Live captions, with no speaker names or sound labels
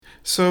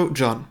So,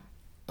 John,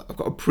 I've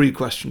got a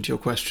pre-question to your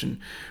question,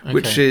 Okay.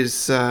 which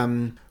is,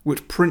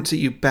 which prince are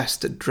you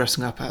best at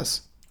dressing up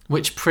as?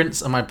 Which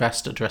prince am I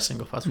best at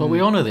dressing up as? Well, we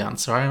all know the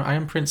answer. I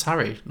am Prince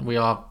Harry. We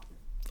are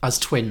as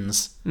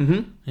twins.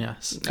 Mm-hmm.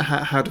 Yes.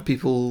 How do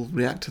people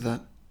react to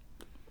that?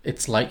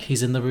 It's like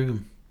he's in the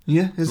room.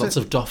 Yeah, Lots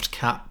of doffed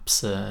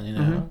caps,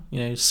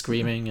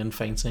 screaming and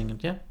fainting,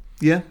 and yeah.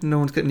 Yeah, no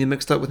one's getting you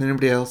mixed up with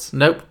anybody else.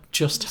 Nope,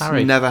 just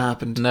Harry. It's never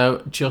happened.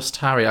 No, just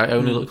Harry. I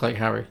only look like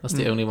Harry. That's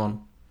the only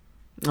one.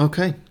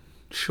 Okay,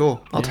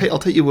 sure. I'll Yeah.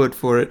 take your word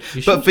for it.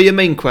 You But should. for your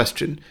main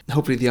question,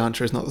 hopefully the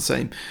answer is not the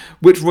same.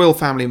 Which royal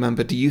family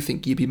member do you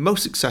think you'd be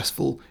most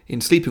successful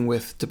in sleeping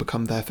with to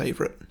become their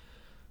favourite?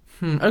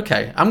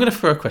 Okay, I'm going to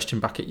throw a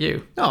question back at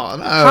you. Oh,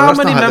 no. How that's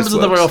many not members this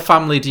of the works. royal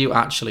family do you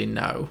actually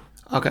know?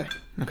 Okay.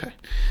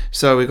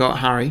 So we got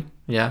Harry,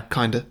 Yeah.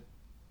 kinda.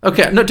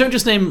 Okay, no, don't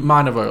just name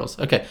minor royals.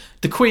 Okay,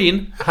 the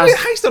Queen has...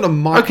 He's not a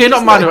minor. Okay,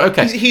 not minor,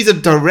 okay. He's a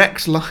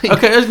direct line.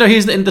 Okay, no,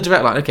 he's in the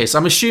direct line. Okay, so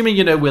I'm assuming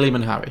you know William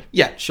and Harry.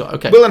 Yeah. Sure,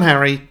 okay. Will and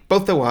Harry,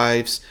 both their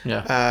wives.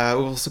 Yeah.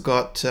 We've also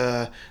got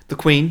the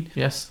Queen,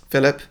 Yes.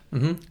 Philip,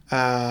 Mm-hmm.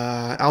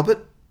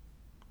 Albert.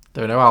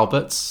 There are no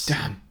Alberts.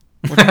 Damn.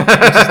 What's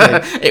his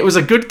name? It was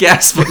a good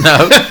guess, but no.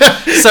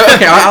 So,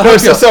 okay, I'll No,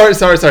 help you.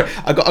 sorry.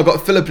 I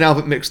got Philip and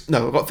Albert mixed.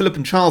 No, I got Philip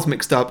and Charles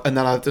mixed up, and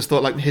then I just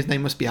thought like his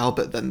name must be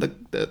Albert. Then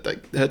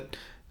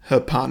her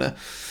partner,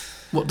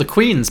 What, the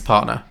Queen's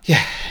partner?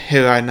 yeah,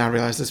 who I now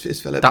realise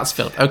is Philip. That's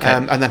Philip, okay.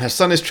 And then her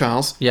son is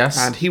Charles. Yes.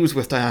 And he was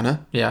with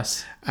Diana,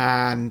 Yes.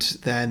 and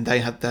then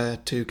they had their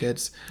two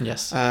kids.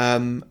 Yes.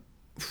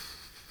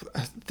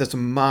 There's a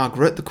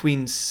Margaret, the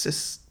Queen's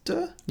sister.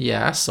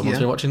 Yes, someone's Yeah.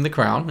 been watching The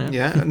Crown.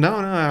 Yeah. Yeah, no,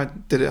 I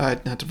did it. I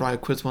had to write a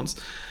quiz once.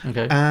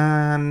 Okay.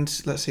 And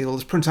let's see, well,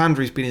 there's Prince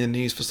Andrew's been in the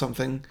news for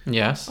something.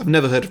 Yes. I've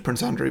never heard of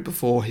Prince Andrew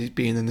before he's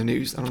been in the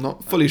news, and I'm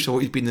not fully sure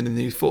what he's been in the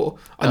news for.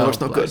 I know it's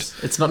not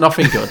bless. It's not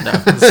nothing good, no.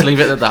 Let's leave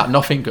it at that.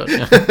 Nothing good.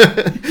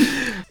 Yeah.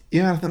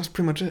 Yeah, that's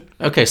pretty much it.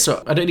 Okay,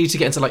 so I don't need to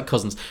get into like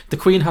cousins. The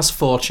Queen has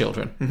 4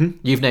 children. Mm-hmm.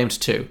 You've named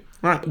 2.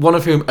 Right. One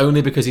of whom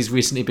only because he's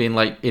recently been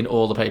like in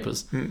all the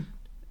papers.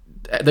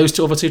 Those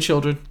other 2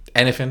 children,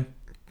 anything.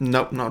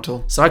 Nope, not at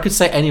all. So I could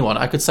say anyone.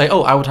 I could say,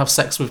 oh, I would have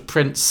sex with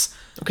Prince.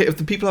 Okay, if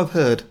the people I've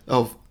heard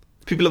of,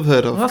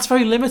 Well, that's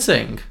very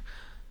limiting.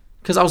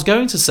 Because I was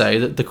going to say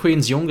that the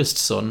Queen's youngest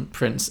son,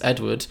 Prince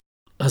Edward,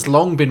 has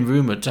long been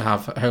rumoured to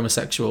have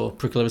homosexual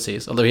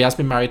proclivities, although he has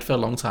been married for a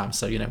long time,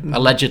 so,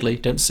 allegedly,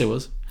 don't sue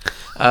us.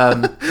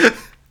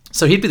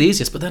 So he'd be the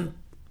easiest, but then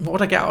what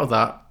would I get out of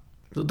that?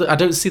 I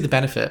don't see the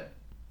benefit,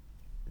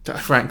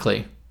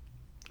 frankly.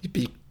 You'd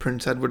be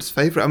Prince Edward's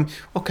favourite.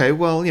 Okay,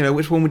 well,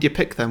 which one would you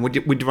pick then? Would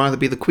you rather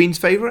be the Queen's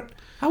favourite?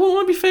 I wouldn't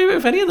want to be favourite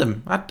of any of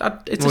them.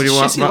 It's Or would a you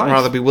shitty life.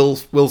 rather be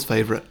Will's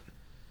favourite?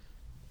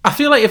 I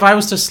feel like if I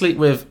was to sleep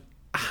with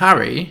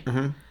Harry,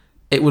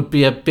 it would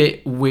be a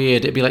bit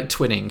weird. It'd be like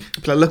twinning.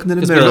 It's like looking in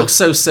the Because we mirror. look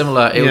so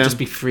similar, it would Yeah. just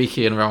be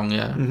freaky and wrong,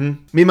 yeah.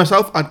 Me,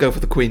 myself, I'd go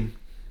for the Queen.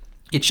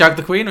 You'd shag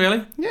the Queen,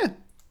 really? Yeah.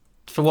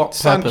 For what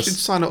She'd purpose?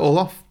 sign it all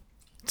off.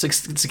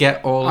 To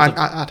get all of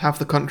the... I'd have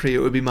the country, it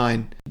would be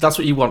mine. That's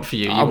what you want for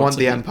you. I want to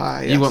the be-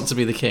 empire, You yes. want to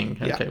be the king.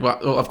 Yeah. Okay,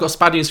 well, I've got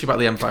bad news for you about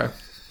the empire.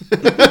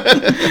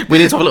 We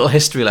need to have a little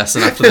history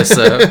lesson after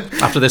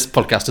this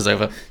podcast is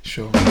over.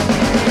 Sure.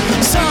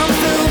 Some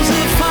films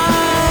are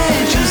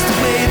fine just the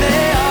way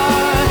they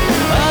are.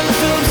 Other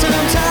films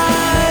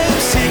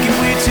sometimes take it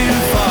way too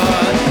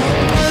far.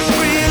 But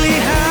really,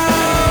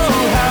 how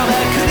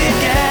bad could it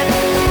get?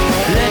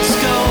 Let's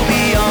go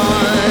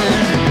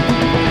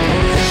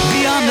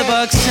beyond the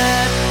box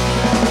set.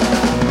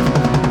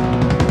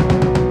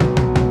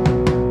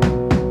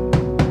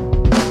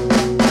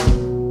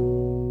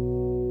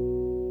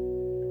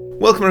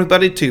 Welcome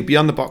everybody to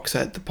Beyond the Box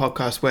Set, the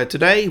podcast where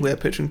today we're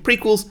pitching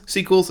prequels,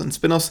 sequels and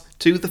spin-offs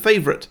to The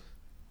Favourite,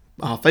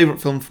 our favourite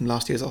film from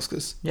last year's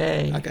Oscars.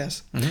 Yay. I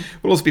guess.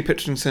 We'll also be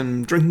pitching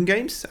some drinking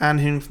games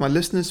and hearing from our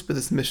listeners with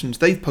the submissions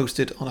they've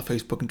posted on our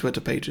Facebook and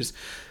Twitter pages.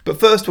 But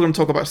first we're going to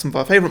talk about some of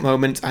our favourite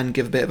moments and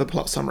give a bit of a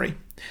plot summary.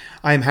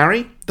 I am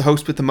Harry, the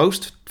host with the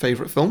most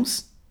favourite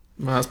films.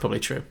 Well, that's probably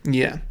true.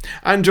 Yeah.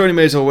 And joining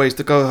me as always,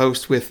 the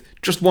co-host with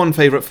just one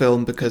favourite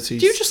film because he's...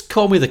 Do you just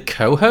call me the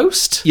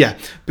co-host? Yeah,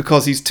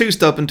 because he's too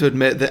stubborn to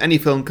admit that any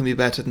film can be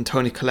better than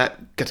Toni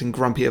Collette getting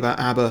grumpy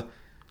about ABBA.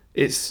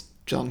 It's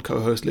John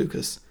co-host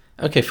Lucas.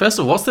 Okay, first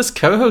of all, what's this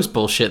co-host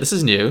bullshit? This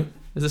is new.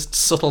 Is this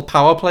subtle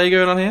power play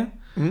going on here?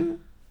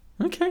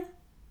 Okay.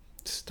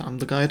 I'm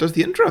the guy who does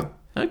the intro.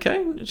 Okay.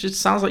 It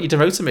just sounds like you're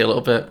demoting me a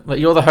little bit. Like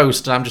you're the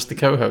host and I'm just the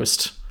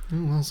co-host.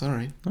 Oh, well,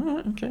 sorry. All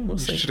right, okay, we'll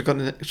see. Should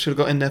have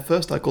got in there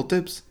first. I called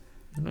dibs.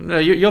 No,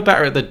 you're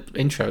better at the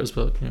intros,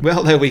 but...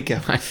 Well, there we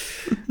go.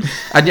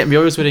 And yet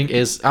Muriel's Wedding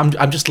is... I'm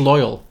just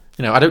loyal.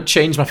 I don't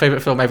change my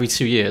favourite film every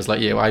 2 years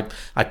like you. I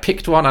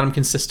picked one and I'm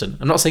consistent.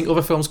 I'm not saying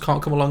other films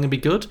can't come along and be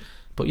good,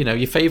 but,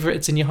 your favourite,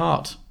 it's in your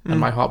heart. And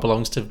my heart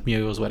belongs to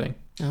Muriel's Wedding.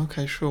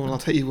 Okay, sure. Well, I'll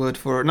take your word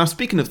for it. Now,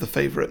 speaking of the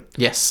favourite,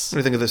 Yes. what do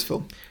you think of this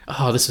film?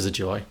 Oh, this was a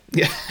joy.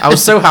 Yeah. I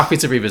was so happy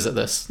to revisit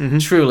this.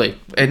 Truly.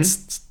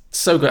 It's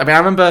so good. I mean, I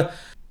remember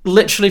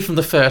literally from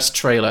the first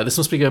trailer, this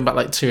must be going back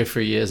like 2 or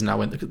 3 years now.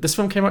 When this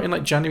film came out in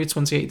like January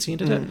 2018,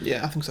 did it?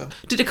 Yeah, I think so.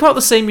 Did it come out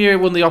the same year it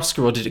won the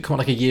Oscar, or did it come out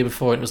like a year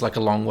before and it was like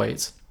a long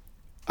wait?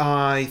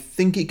 I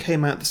think it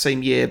came out the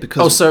same year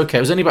because... Oh, so okay,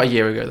 it was only about a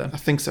year ago then. I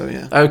think so,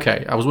 yeah.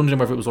 Okay, I was wondering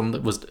whether it was one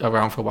that was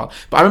around for a while.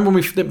 But I remember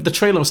when the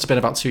trailer must have been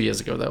about 2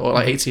 years ago, though, or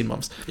like 18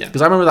 months. Yeah.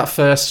 Because I remember that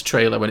first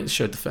trailer when it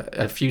showed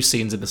a few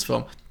scenes in this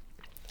film.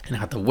 And it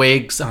had the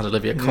wigs, it had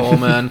Olivia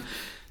Colman,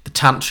 the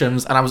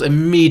tantrums, and I was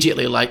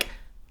immediately like,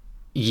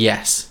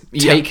 yes,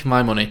 take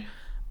my money.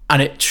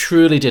 And it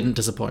truly didn't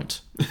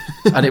disappoint.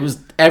 And it was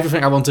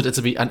everything I wanted it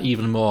to be and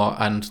even more.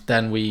 And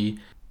then we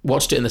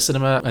watched it in the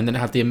cinema, and then it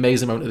had the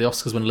amazing moment at the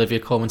Oscars when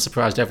Olivia Colman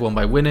surprised everyone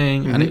by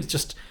winning. And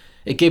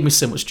it gave me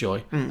so much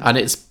joy. And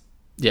it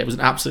was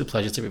an absolute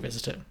pleasure to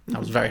revisit it. I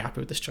was very happy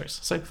with this choice.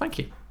 So thank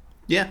you.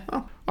 Yeah,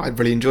 well, I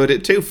really enjoyed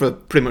it too for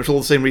pretty much all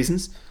the same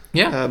reasons.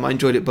 Yeah. I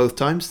enjoyed it both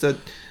times.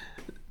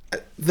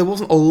 There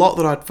wasn't a lot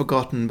that I'd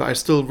forgotten, but I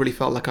still really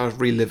felt like I was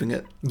reliving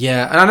it.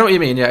 Yeah, and I know what you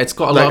mean. Yeah, it's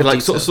got a lot of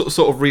detail.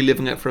 sort of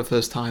reliving it for a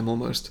first time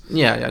almost.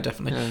 Yeah,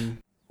 definitely.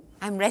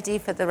 I'm ready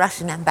for the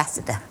Russian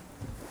ambassador.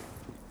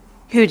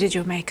 Who did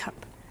your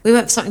makeup? We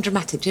went for something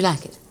dramatic. Do you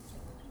like it?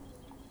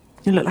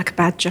 You look like a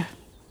badger.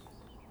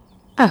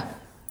 Oh.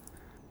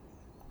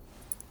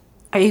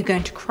 Are you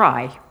going to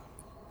cry?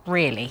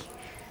 Really?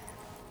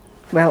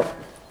 Well,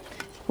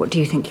 what do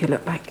you think you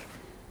look like?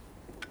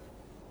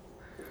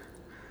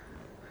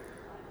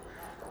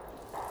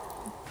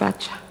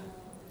 Badger.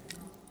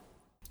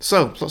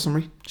 So, plot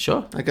summary,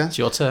 Sure. I guess. It's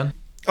your turn.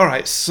 All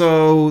right,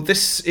 so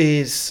this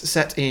is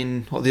set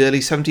in, the early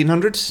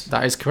 1700s?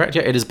 That is correct.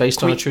 Yeah, it is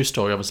based on a true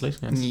story, obviously.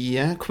 Yes.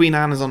 Yeah, Queen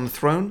Anne is on the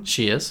throne.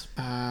 She is.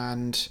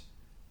 And,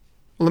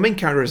 the main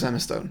character is Emma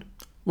Stone.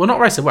 Well,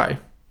 not right away.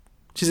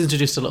 She's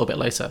introduced a little bit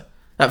later.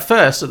 At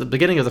first, at the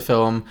beginning of the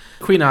film,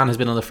 Queen Anne has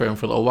been on the throne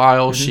for a little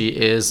while. She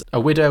is a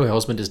widow. Her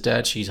husband is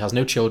dead. She has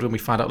no children. We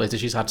find out later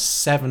she's had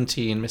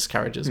 17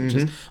 miscarriages,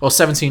 or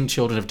 17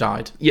 children have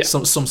died. Yeah.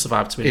 Some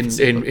survived to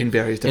In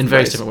various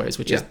different ways.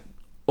 which is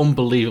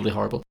unbelievably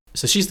horrible.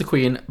 So she's the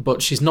queen,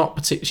 but she's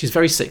not she's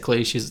very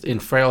sickly. She's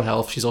in frail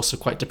health. She's also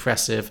quite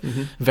depressive,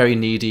 very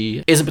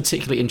needy. Isn't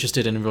particularly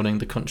interested in running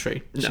the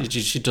country. No.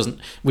 She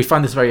doesn't. We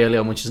find this very early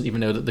on when she doesn't even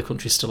know that the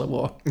country's still at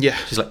war. Yeah.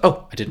 She's like,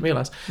 oh, I didn't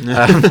realise.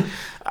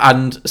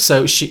 And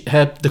so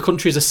the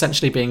country is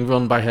essentially being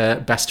run by her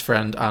best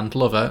friend and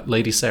lover,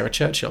 Lady Sarah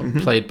Churchill,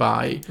 played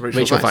by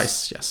Rachel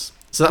Weisz. Yes.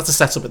 So that's the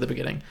setup at the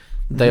beginning.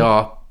 They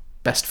are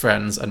best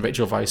friends, and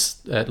Rachel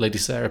Weisz, Lady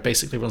Sarah,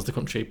 basically runs the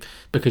country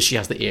because she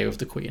has the ear of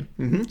the Queen.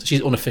 So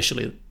she's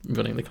unofficially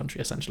running the country,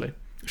 essentially.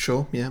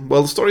 Sure, yeah.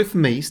 Well, the story for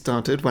me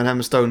started when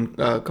Emma Stone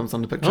comes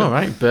on the picture. All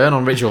right, burn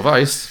on Rachel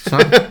Weisz.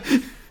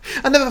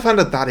 I never found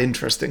her that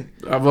interesting.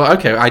 Well,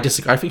 okay, I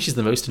disagree. I think she's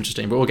the most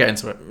interesting, but we'll get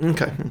into it.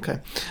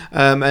 Okay.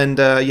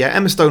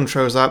 Emma Stone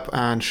shows up,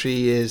 and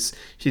she's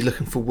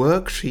looking for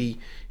work. She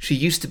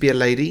used to be a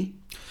lady.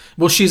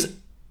 Well, she's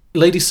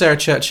Lady Sarah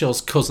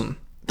Churchill's cousin.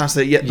 That's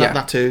it, yeah.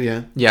 That too,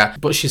 yeah. Yeah,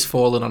 but she's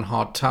fallen on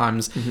hard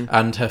times,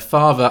 and her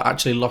father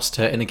actually lost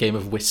her in a game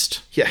of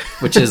whist. Yeah.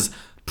 Which is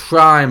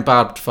prime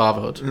bad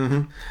fatherhood.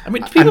 I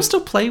mean, do people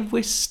still play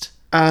whist?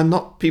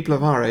 Not people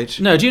of our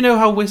age. No, do you know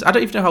how whist... I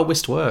don't even know how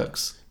whist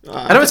works.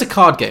 I know it's a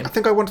card game. I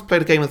think I once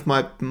played a game with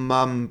my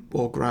mum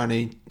or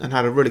granny and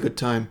had a really good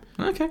time.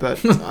 Okay.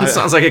 But It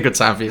sounds like a good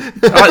time for you.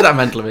 I like that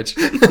mental image.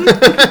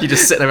 You're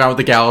just sitting around with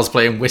the gals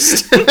playing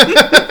whist.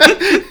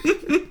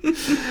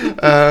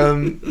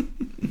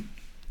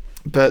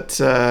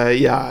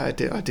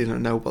 I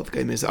didn't know what the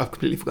game is. I've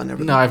completely forgotten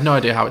everything. No, I have no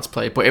idea how it's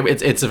played, but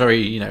it's a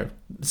very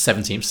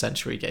 17th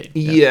century game.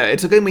 Yeah,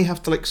 it's a game where you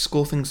have to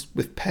score things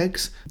with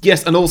pegs.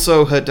 Yes, and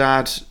also her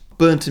dad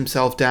burnt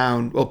himself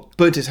down, or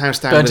burnt his house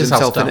down with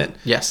himself in it.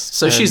 Yes,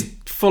 so she's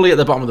fully at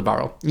the bottom of the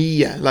barrel.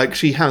 Yeah,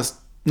 she has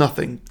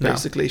nothing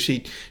basically.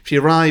 No. She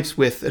arrives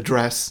with a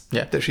dress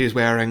that she's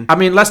wearing. I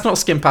mean, let's not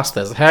skim past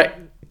this. Her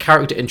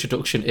character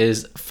introduction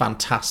is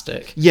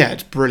fantastic. Yeah,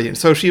 it's brilliant.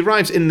 So she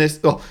arrives in this...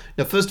 Well,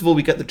 now, first of all,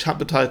 we get the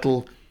chapter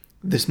title,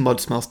 This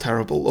Mud Smells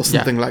Terrible, or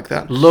something like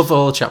that. Love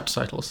all the chapter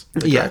titles.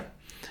 Yeah.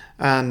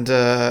 And...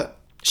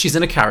 she's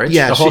in a carriage,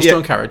 a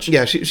horse-drawn carriage.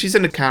 Yeah, she's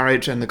in a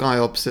carriage, and the guy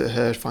opposite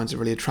her finds her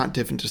really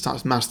attractive and just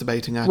starts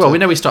masturbating at her. Well, we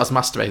know he starts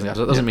masturbating at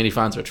her. That doesn't mean he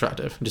finds her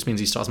attractive. It just means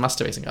he starts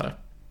masturbating at her.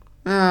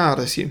 I'd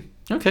assume.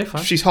 Okay,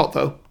 fine. She's hot,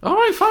 though. All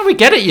right, fine. We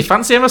get it. You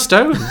fancy Emma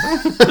Stone.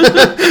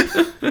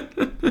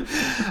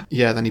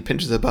 Yeah, then he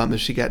pinches her bum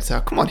as she gets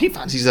out. Come on, he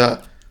fancies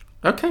her.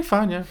 Okay,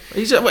 fine, yeah.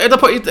 I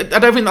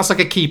don't think that's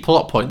a key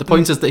plot point. The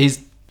point is that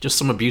he's just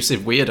some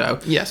abusive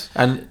weirdo. Yes.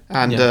 And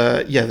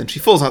then she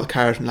falls out of the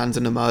carriage and lands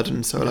in the mud,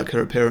 and so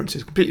her appearance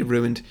is completely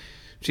ruined.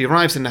 She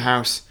arrives in the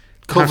house.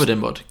 Covered in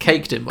mud.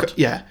 Caked in mud.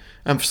 Yeah.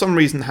 And for some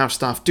reason, the house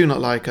staff do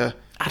not like her.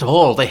 At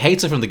all. They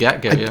hate her from the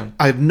get-go,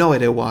 I have no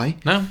idea why.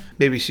 No.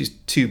 Maybe she's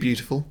too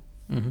beautiful.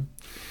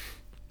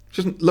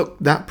 She doesn't look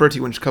that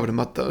pretty when she's covered in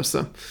mud, though.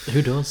 So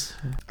who does?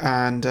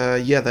 And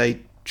they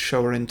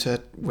show her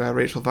into where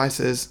Rachel Weisz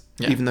is.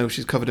 even though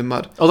she's covered in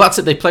mud. Oh, that's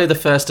it. They play the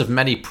first of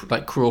many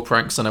like cruel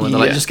pranks on her when they're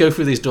like, Yeah. just go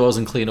through these doors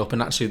and clean up,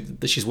 and actually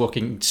she's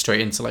walking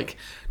straight into like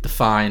the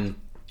fine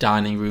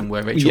dining room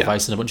where Rachel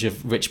Weisz and a bunch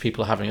of rich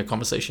people are having a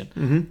conversation.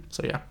 Mm-hmm.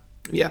 So yeah.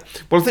 Yeah.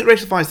 Well, I think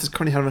Rachel Weisz is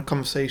currently having a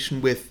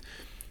conversation with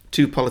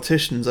 2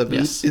 politicians. I believe.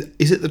 Yes.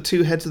 Is it the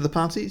 2 heads of the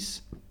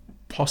parties?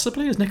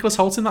 Possibly. Is Nicholas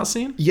Hoult in that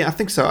scene? Yeah, I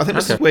think so. I think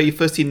this Okay. is where you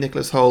first see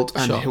Nicholas Hoult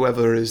and Sure.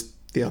 whoever is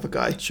the other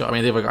guy. Sure. I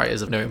mean, the other guy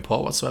is of no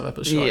import whatsoever,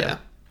 but sure. Yeah.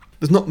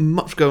 There's not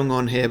much going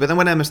on here, but then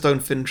when Emma Stone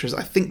finishes,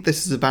 I think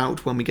this is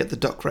about when we get the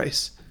duck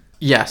race.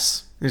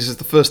 Yes. This is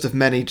the first of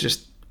many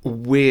just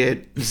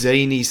weird,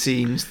 zany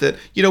scenes that,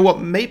 you know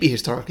what, may be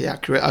historically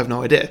accurate. I have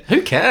no idea.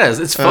 Who cares?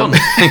 It's fun.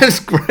 It's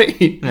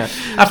great. Yeah.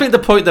 I think the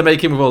point they're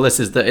making with all this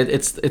is that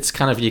it's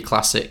kind of your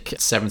classic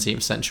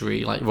 17th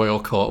century like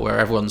royal court where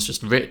everyone's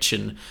just rich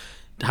and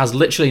has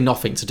literally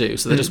nothing to do.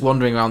 So they're just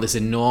wandering around this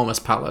enormous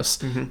palace,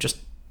 just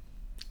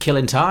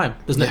killing time.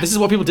 This is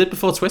what people did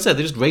before Twitter.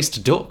 They just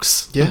raced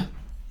ducks. Yeah.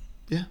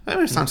 Yeah. I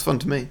mean, it sounds fun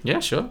to me.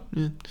 Yeah, sure.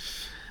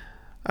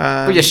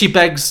 But yeah, she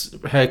begs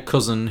her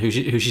cousin, who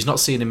she's not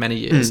seen in many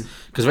years,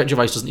 because Rachel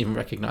Weisz doesn't even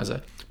recognise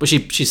her. But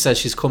she says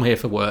she's come here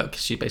for work.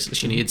 She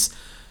needs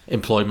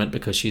employment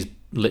because she's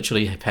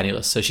literally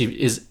penniless. So she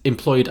is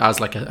employed as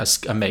like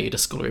a maid, a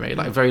scullery maid,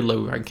 like a very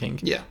low ranking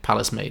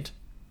palace maid.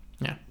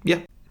 Yeah. Yeah.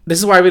 This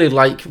is why I really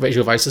like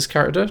Rachel Weisz's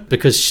character,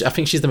 because I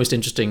think she's the most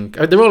interesting.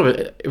 They're all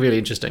really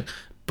interesting,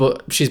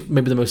 but she's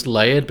maybe the most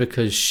layered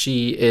because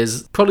she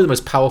is probably the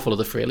most powerful of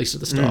the 3, at least at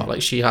the start.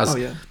 Like she has,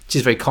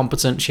 she's very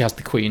competent. She has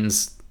the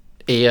Queen's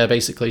ear,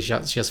 basically. She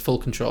has full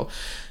control.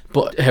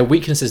 But her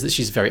weakness is that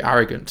she's very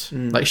arrogant.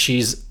 Like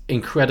she's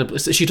incredibly.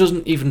 She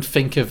doesn't even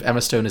think of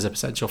Emma Stone as a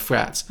potential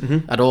threat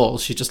at all.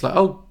 She's just like,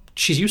 oh,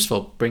 she's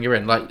useful. Bring her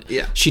in. Like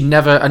she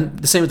never. And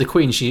the same with the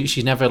Queen.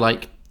 She never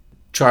like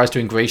tries to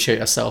ingratiate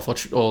herself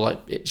or like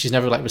she's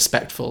never like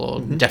respectful or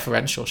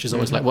deferential. She's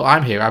always like, well,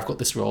 I'm here, I've got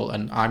this role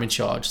and I'm in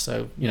charge,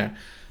 so you know.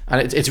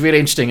 And it's really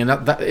interesting, and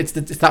that it's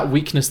that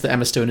weakness that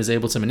Emma Stone is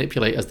able to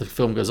manipulate as the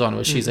film goes on,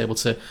 where she's able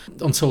to,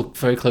 until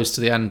very close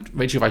to the end,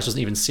 Rachel Weisz doesn't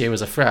even see her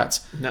as a threat.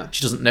 No.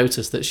 She doesn't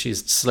notice that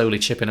she's slowly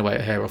chipping away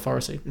at her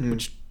authority,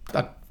 which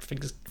I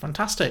think is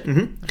fantastic.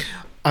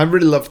 I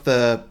really love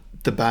the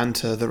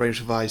banter that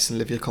Rachel Weisz and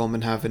Olivia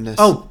Colman have in this.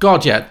 Oh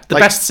god, yeah, the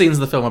Like- best scenes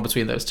of the film are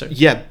between those two.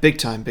 Yeah, big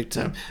time.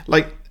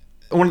 Like,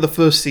 one of the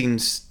first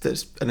scenes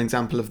that's an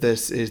example of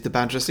this is the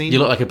badger scene. You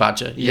look like a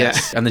badger,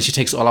 yes. Yeah. And then she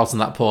takes it all out on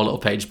that poor little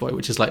page boy,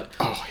 which is like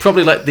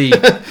probably like the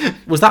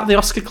was that the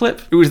Oscar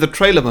clip? It was the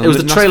trailer moment. It was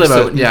the that's trailer for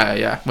moment, certain.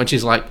 yeah. When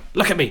she's like,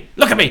 look at me,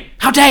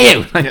 how dare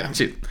you? Like, Yeah.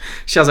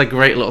 she has a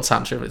great little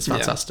tantrum. It's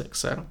fantastic.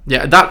 So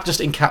yeah, that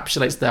just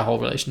encapsulates their whole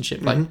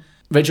relationship. Like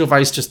Rachel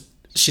Weisz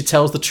she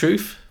tells the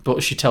truth,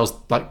 but she tells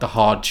like the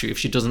hard truth.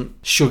 She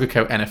doesn't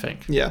sugarcoat anything.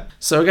 Yeah.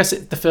 So I guess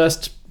the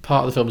first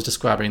part of the film is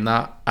describing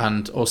that,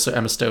 and also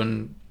Emma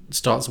Stone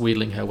starts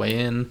wheedling her way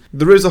in.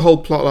 There is a whole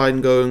plot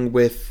line going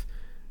with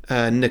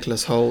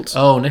Nicholas Hoult.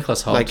 Oh,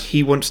 Nicholas Hoult. Like,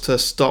 he wants to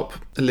stop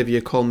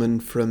Olivia Colman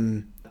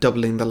from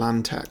doubling the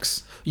land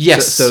tax.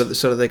 Yes. So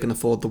that they can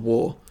afford the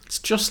war. It's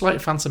just like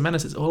Phantom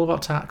Menace. It's all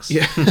about tax.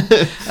 Yeah.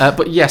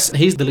 But yes,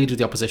 he's the leader of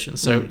the opposition.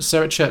 So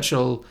Sarah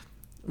Churchill,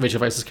 Rachel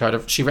Weisz's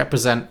character, she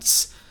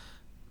represents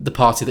the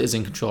party that is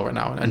in control right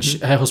now. And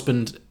her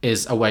husband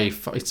is away.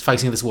 It's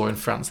fighting this war in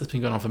France that's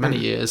been going on for many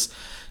years.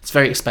 It's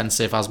very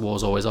expensive, as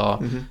wars always are.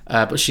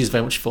 But she's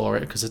very much for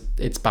it because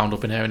it's bound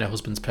up in her and her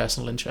husband's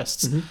personal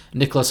interests.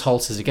 Nicholas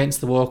Hoult is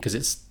against the war because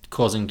it's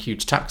causing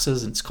huge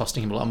taxes and it's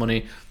costing him a lot of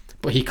money.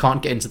 But he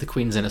can't get into the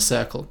Queen's inner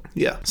circle.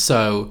 Yeah.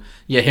 So,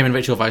 yeah, him and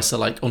Rachel Weisz are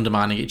like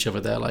undermining each other.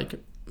 They're like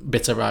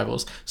bitter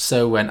rivals.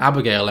 So when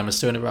Abigail, Emma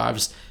Stone,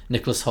 arrives,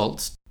 Nicholas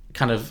Hoult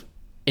kind of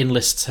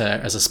enlists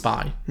her as a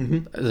spy,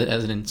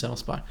 as an internal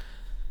spy.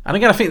 And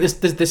again, I think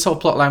this whole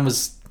plot line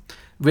was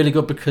really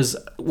good because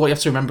what you have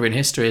to remember in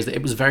history is that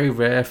it was very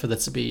rare for there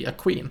to be a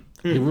queen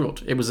who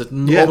ruled. It was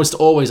almost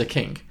always a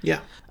king. Yeah.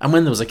 And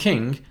when there was a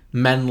king,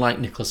 men like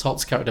Nicholas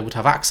Holt's character would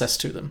have access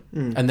to them,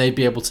 and they'd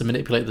be able to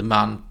manipulate the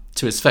man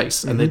to his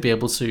face, and they'd be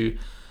able to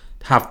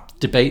have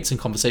debates and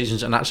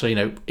conversations and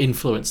actually,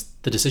 influence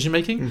the decision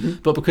making.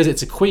 But because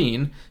it's a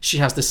queen, she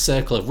has this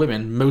circle of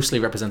women, mostly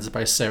represented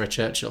by Sarah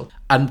Churchill,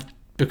 and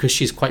because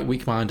she's quite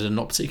weak-minded and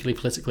not particularly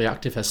politically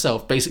active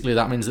herself, basically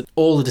that means that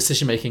all the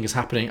decision-making is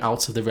happening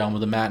out of the realm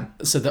of the men,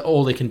 so that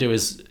all they can do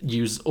is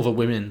use other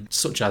women,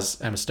 such as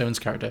Emma Stone's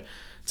character,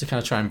 to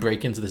kind of try and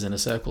break into this inner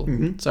circle.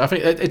 So I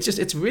think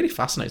it's really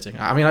fascinating.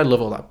 I mean, I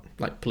love all that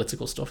like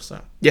political stuff.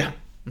 So Yeah.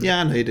 Yeah,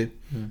 I know you do.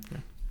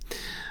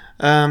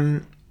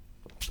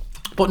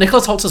 but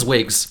Nicholas Holt's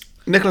wigs.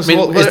 Nicholas I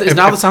mean, Hoult... is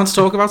now the time to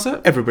talk about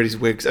it? Everybody's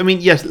wigs. I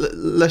mean, yes,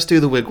 let's do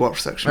the wig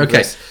watch section. Okay,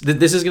 This.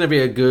 this is going to be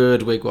a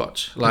good wig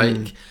watch.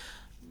 Like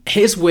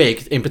his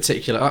wig in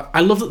particular,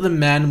 I love that the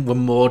men were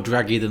more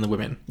draggy than the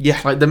women. Yeah.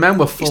 like the men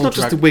were full. It's not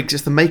just the wigs,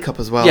 it's the makeup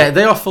as well. Yeah,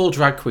 they are full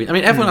drag queen. I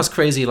mean, everyone has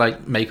crazy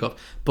like makeup,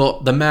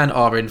 but the men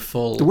are in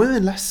full. The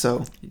women less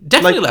so.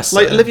 Definitely less so.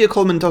 Like Olivia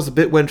Colman does a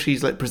bit when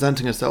she's like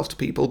presenting herself to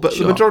people, but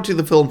Sure. the majority of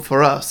the film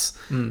for us,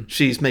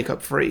 she's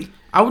makeup free.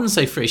 I wouldn't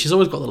say free. She's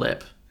always got the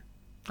lip.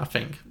 I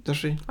think. Does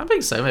she? I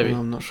think so, maybe. No,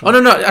 I'm not sure. Oh,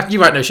 no,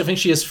 you're right. No, I think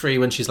she is free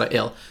when she's like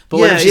ill.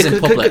 But when she's in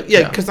public.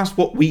 Because that's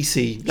what we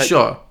see. Like,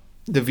 Sure.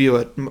 The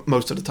viewer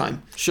most of the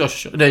time. Sure.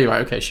 No, you're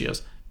right. Okay, she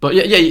is. But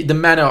yeah, the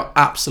men are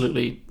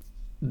absolutely...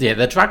 Yeah,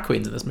 they're drag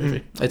queens in this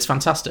movie. It's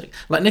fantastic.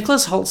 Like,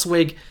 Nicholas Holt's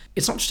wig,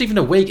 it's not just even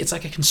a wig, it's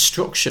like a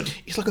construction.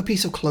 It's like a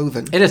piece of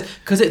clothing. It is,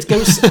 because it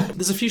goes...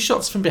 there's a few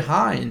shots from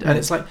behind, and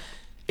it's like...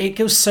 It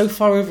goes so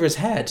far over his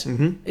head.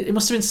 Mm-hmm. It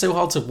must have been so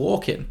hard to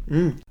walk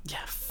in. Yeah,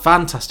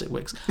 fantastic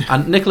wigs.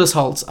 And Nicholas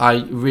Hoult,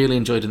 I really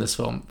enjoyed in this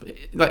film.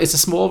 Like, it's a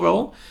small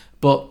role,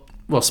 but...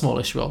 Well,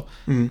 smallish role.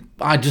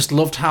 I just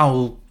loved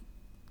how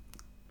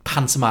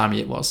pantomime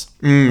it was.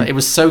 Like, it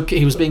was so...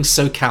 He was being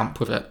so camp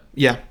with it.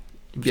 Yeah.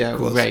 Yeah, it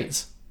was.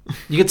 Great.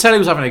 You could tell he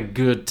was having a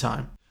good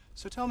time.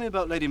 So tell me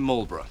about Lady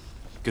Marlborough,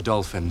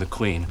 Godolphin, the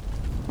Queen.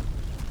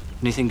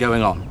 Anything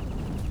going on?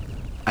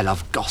 I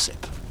love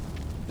gossip.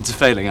 It's a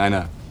failing, I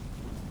know.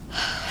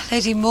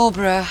 Lady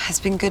Marlborough has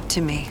been good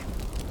to me.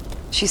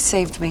 She's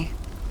saved me.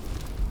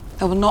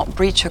 I will not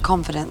breach her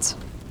confidence.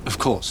 Of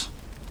course.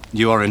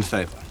 You are in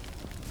favour.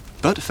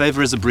 But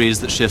favour is a breeze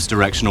that shifts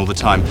direction all the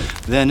time.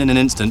 Then, in an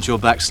instant, you're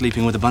back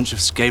sleeping with a bunch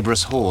of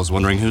scabrous whores,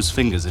 wondering whose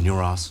finger's in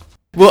your ass.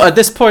 Well, at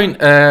this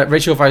point,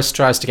 Rachel Weisz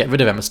tries to get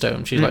rid of Emma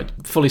Stone. She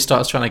fully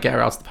starts trying to get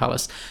her out of the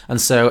palace, and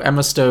so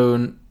Emma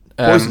Stone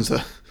Poisons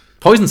her.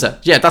 Poisons her.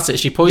 Yeah, that's it.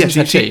 She poisons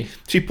her tea.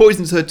 She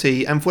poisons her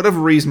tea, and for whatever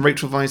reason,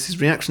 Rachel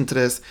Weisz's reaction to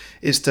this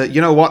is to,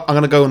 you know what, I'm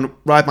going to go and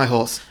ride my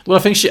horse. Well,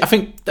 I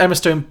think Emma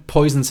Stone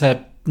poisons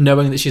her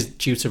knowing that she's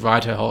due to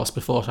ride her horse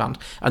beforehand,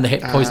 and the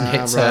poison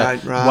hits her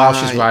while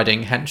she's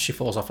riding, hence she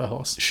falls off her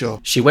horse. Sure.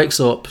 She wakes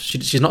up,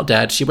 she's not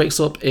dead, she wakes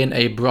up in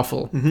a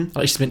brothel.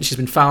 Like she's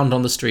been found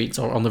on the streets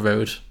or on the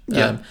road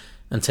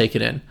and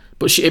taken in.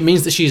 But it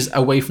means that she's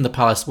away from the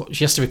palace.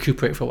 She has to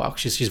recuperate for a while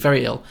because she's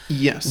very ill.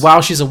 Yes.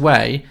 While she's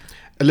away...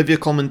 Olivia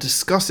Colman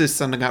discusses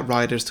sending out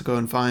riders to go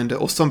and find her,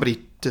 or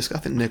somebody, I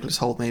think Nicholas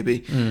Hoult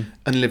maybe, and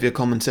Olivia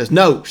Colman says,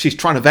 no, she's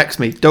trying to vex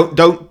me. Don't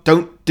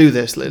do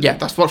this. Yeah.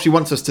 That's what she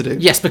wants us to do.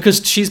 Yes,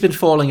 because she's been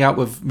falling out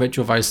with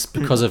Rachel Weisz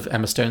because of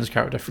Emma Stone's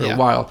character for a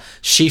while.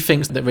 She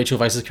thinks that Rachel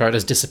Weisz's character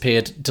has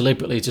disappeared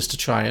deliberately just to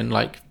try and,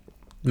 like,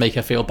 make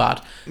her feel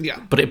bad. Yeah.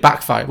 But it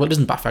backfired. Well, it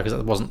doesn't backfire because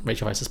that wasn't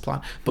Rachel Weisz's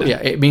plan. But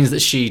yeah, it means that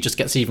she just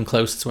gets even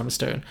closer to Emma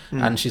Stone.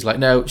 And she's like,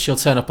 no, she'll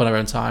turn up on her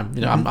own time.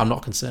 You know, I'm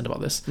not concerned about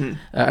this.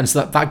 And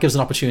so that gives an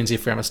opportunity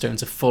for Emma Stone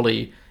to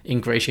fully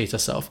ingratiate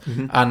herself.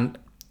 And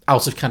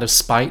out of kind of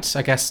spite,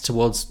 I guess,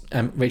 towards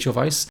Rachel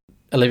Weisz,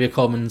 Olivia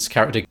Colman's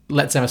character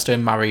lets Emma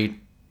Stone marry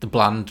the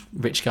bland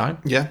rich guy.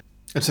 Yeah.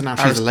 And so now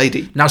she's a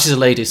lady. Now she's a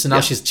lady. So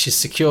now she's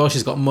secure.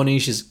 She's got money.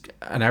 She's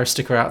an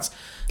aristocrat.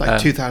 Like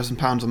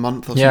 £2,000 a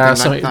month or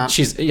something like that.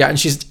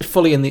 She's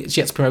fully in the... She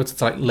gets promoted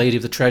to like Lady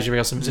of the Treasury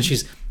or something. So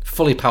she's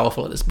fully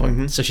powerful at this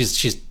point. So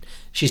she's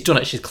done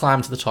it. She's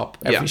climbed to the top.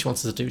 Everything she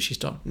wants to do, she's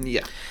done.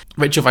 Yeah.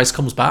 Rachel Weisz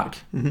comes back,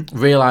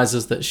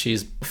 realises that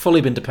she's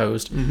fully been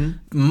deposed,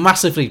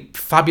 massively,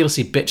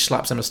 fabulously bitch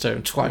slaps Emma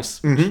Stone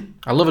twice.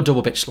 I love a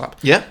double bitch slap.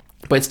 Yeah.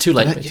 But it's too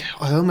late. Yeah,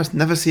 I almost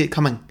never see it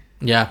coming.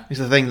 Yeah. It's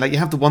the thing. Like, you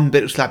have the one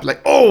bitch slap,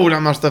 like, oh, that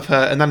must have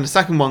hurt. And then the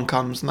second one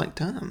comes, and like,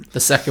 damn. The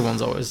second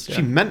one's always...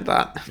 She meant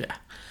that.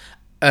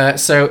 Yeah.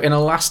 So in a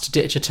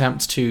last-ditch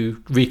attempt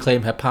to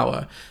reclaim her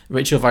power,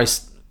 Rachel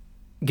Weisz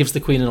gives the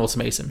Queen an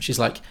ultimatum. She's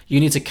like, you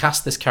need to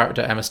cast this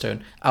character, Emma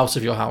Stone, out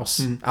of your house,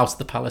 out of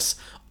the palace,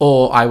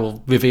 or I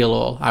will reveal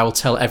all. I will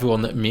tell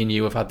everyone that me and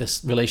you have had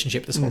this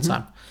relationship this whole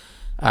time.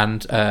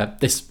 And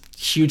this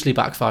hugely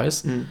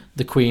backfires.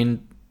 The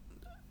Queen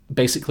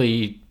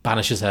basically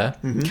banishes her,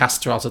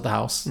 casts her out of the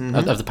house,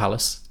 of the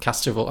palace,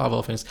 casts her out of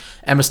all things.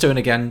 Emma Stone,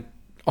 again,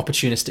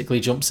 opportunistically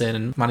jumps in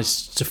and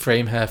manages to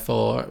frame her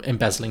for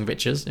embezzling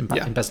riches,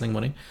 embezzling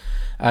money.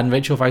 And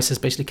Rachel Weisz is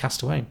basically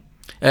cast away.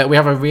 We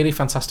have a really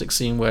fantastic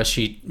scene where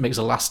she makes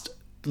a last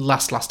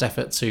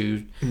effort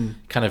to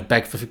kind of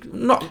beg for...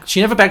 She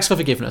never begs for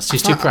forgiveness.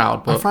 She's too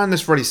proud. But I find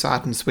this really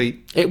sad and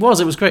sweet. It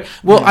was great.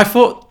 Well, I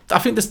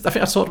think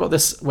I talked about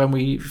this when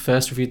we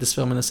first reviewed this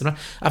film in the cinema.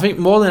 I think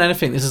more than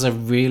anything, this is a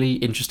really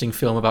interesting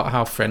film about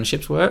how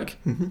friendships work.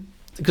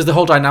 Because the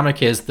whole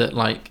dynamic is that,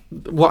 like,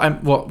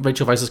 what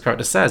Rachel Weisz's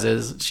character says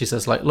is, she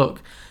says, like,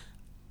 look,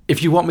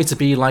 if you want me to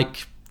be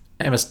like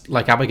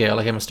Abigail,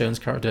 like Emma Stone's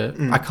character,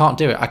 I can't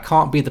do it. I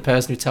can't be the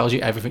person who tells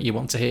you everything you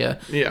want to hear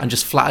and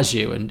just flatters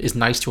you and is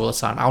nice to you all the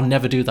time. I'll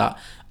never do that.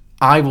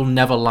 I will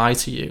never lie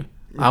to you.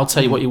 I'll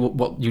tell you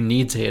what you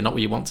need to hear, not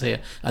what you want to hear.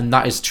 And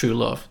that is true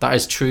love. That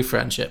is true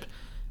friendship.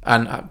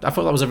 And I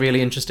thought that was a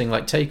really interesting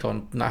take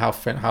on how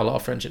a lot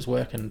of friendships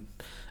work, and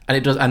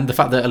it does. And the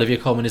fact that Olivia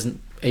Colman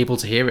isn't able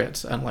to hear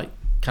it and like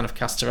kind of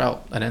casts her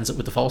out and ends up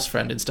with the false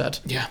friend instead.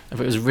 Yeah, I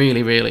thought it was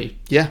really, really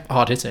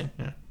hard hitting.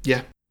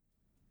 Yeah.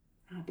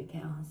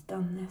 Abigail has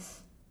done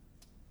this.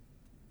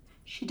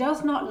 She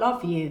does not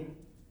love you.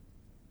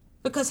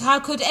 Because how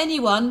could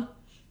anyone?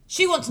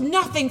 She wants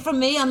nothing from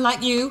me,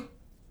 unlike you.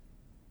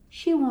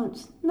 She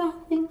wants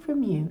nothing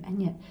from you,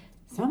 and yet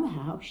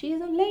somehow she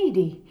is a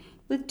lady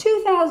with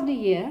 2,000 a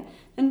year,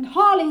 and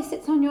Harley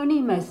sits on your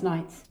knee most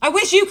nights. I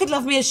wish you could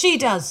love me as she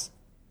does.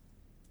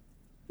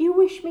 You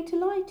wish me to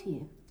lie to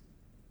you?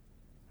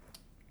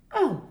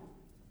 Oh,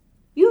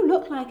 you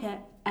look like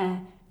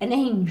an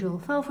angel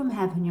fell from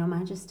heaven, Your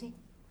Majesty.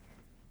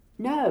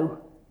 No,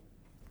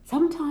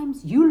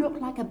 sometimes you look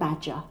like a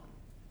badger,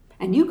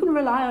 and you can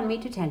rely on me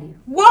to tell you.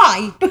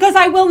 Why? Because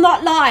I will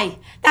not lie.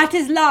 That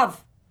is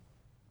love.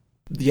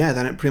 Yeah,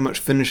 then it pretty much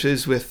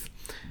finishes with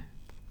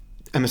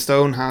Emma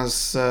Stone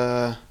has.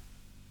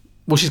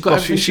 Well, she's got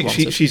everything she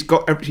wanted. She's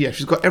got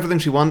everything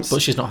she wants,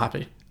 But she's not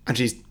happy. and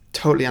she's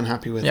totally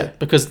unhappy with Yeah, it.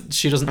 because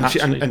she doesn't And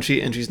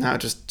actually... she's now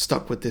just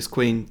stuck with this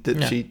queen that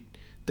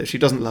Yeah. she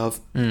doesn't love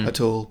at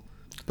all,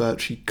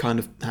 but she kind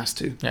of has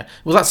to. Yeah.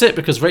 Well, that's it,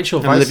 because Rachel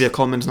And Weisz... Olivia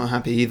Colman's not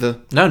happy either.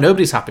 No,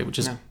 nobody's happy, which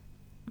is...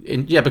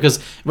 No. Because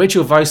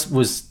Rachel Weisz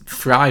was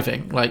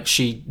thriving. Like,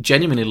 she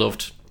genuinely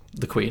loved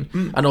the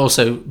Queen. And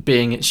also,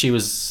 she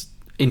was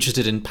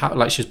interested in...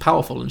 she was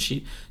powerful, and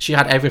she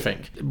had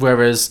everything.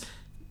 Whereas...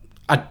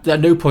 At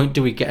no point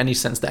do we get any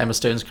sense that Emma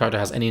Stone's character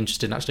has any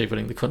interest in actually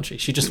running the country.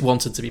 She just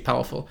wanted to be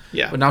powerful.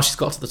 Yeah. But now she's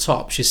got to the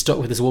top. She's stuck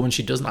with this woman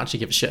she doesn't actually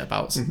give a shit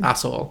about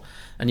at all.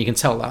 And you can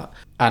tell that.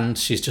 And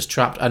she's just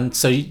trapped. And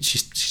so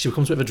she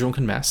becomes a bit of a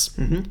drunken mess.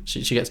 Mm-hmm.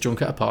 She gets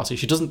drunk at a party.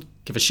 She doesn't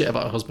give a shit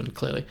about her husband,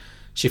 clearly.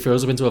 She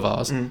throws up into a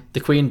vase. The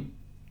Queen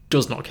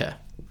does not care.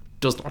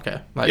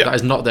 That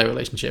is not their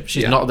relationship.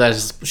 She's not there.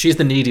 She's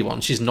the needy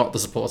one. She's not the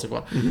supportive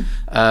one.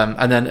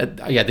 And then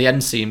the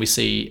end scene, we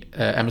see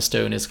Emma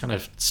Stone is kind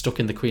of stuck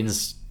in the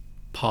Queen's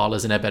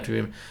parlours in her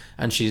bedroom,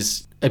 and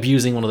she's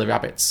abusing one of the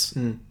rabbits.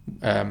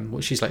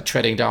 She's like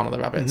treading down on the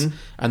rabbits,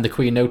 and the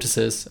Queen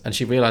notices, and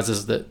she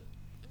realizes that.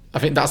 I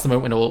think that's the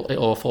moment when it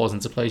all falls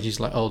into place. She's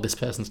like, "Oh, this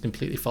person's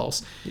completely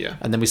false." Yeah.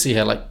 And then we see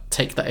her like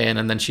take that in,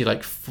 and then she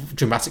like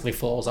dramatically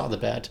falls out of the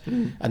bed,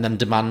 and then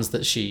demands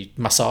that she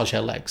massage her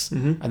legs.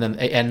 And then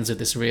it ends with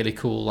this really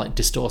cool like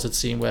distorted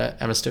scene where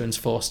Emma Stone's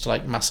forced to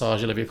like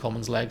massage Olivia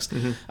Colman's legs,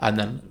 and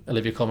then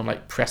Olivia Colman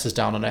like presses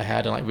down on her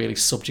head and like really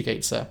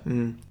subjugates her.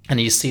 And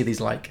you see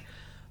these like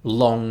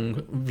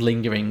long,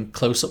 lingering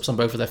close-ups on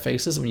both of their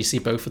faces, and when you see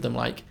both of them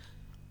like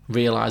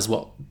realize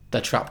what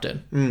they're trapped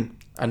in,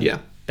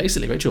 and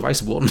basically Rachel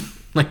Weisz won.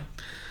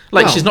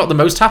 She's not the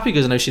most happy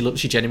because I know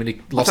she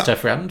genuinely lost her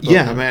friend. But,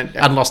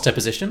 and lost her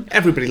position.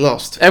 Everybody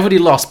lost. Everybody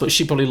lost, but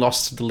she probably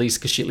lost the least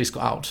because she at least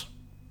got out.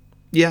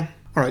 Yeah.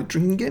 All right,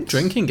 drinking games?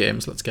 Drinking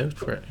games, let's go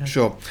for it. Yeah.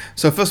 Sure.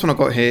 So first one I've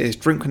got here is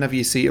drink whenever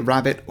you see a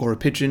rabbit or a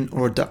pigeon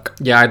or a duck.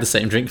 Yeah, I had the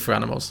same, drink for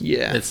animals.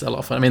 Yeah. It's a lot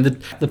of fun. I mean,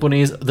 the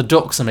bunnies, the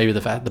ducks are maybe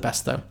the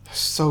best though.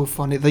 So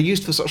funny. They're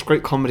used for such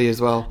great comedy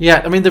as well.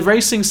 Yeah, I mean, the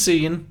racing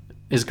scene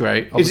is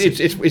great.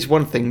 It's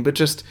one thing, but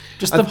just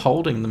them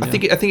holding them. I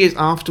think it's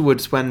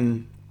afterwards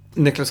when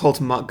Nicholas Hoult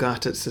and Mark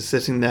Gatiss are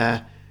sitting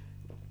there,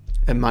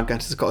 and Mark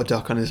Gatiss has got a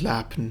duck on his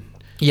lap, and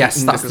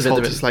yes, that's Nicholas the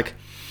Hoult bit is like,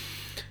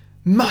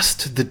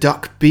 "Must the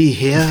duck be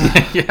here?"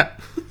 Yeah.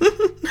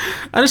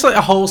 And it's like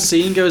a whole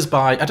scene goes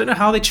by. I don't know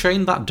how they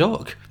trained that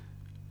duck.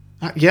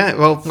 Yeah,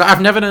 well,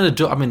 I've never known a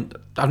duck. I mean,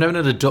 I've never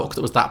known a duck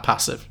that was that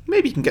passive.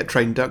 maybe you can get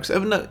trained ducks.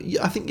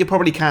 I think you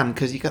probably can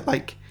because you get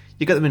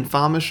them in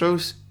farmer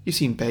shows. You've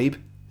seen Babe.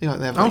 They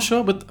have Oh,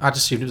 sure, but I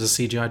just assumed it was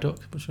a CGI duck,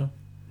 but sure.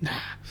 Nah.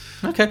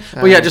 Okay.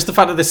 Well, yeah, just the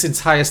fact that this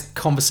entire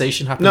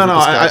conversation happened. No,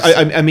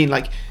 I mean,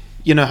 like,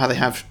 you know how they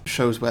have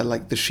shows where,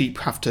 like, the sheep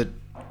have to,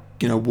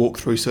 walk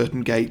through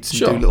certain gates and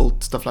do little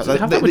stuff like Do that. they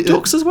have that with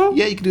ducks as well?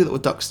 Yeah, you can do that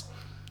with ducks.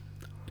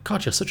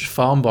 God, you're such a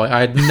farm boy.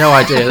 I had no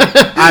idea.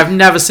 I've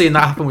never seen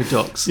that happen with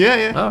ducks.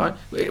 Yeah. All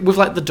right. With,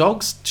 like, the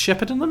dogs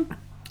shepherding them?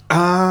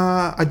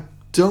 I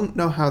don't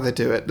know how they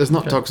do it. There's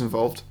not dogs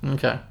involved.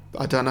 Okay.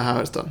 I don't know how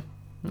it's done.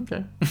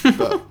 Okay.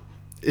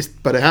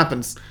 But it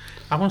happens.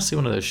 I want to see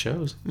one of those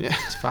shows. Yeah.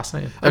 It's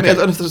fascinating. I mean,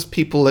 there's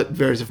people at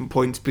various different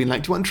points being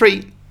like, "Do you want a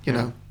treat?"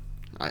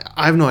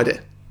 I have no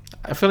idea.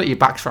 I feel like you're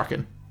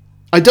backtracking.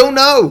 I don't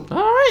know. All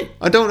right.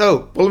 I don't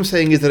know. All I'm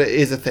saying is that it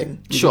is a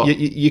thing. Sure.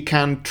 You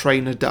can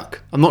train a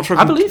duck. I'm not sure.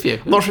 I believe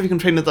you. I'm not sure if you can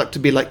train a duck to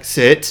be like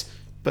sit,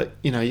 but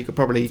you could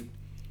probably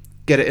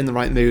get it in the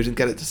right mood and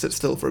get it to sit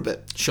still for a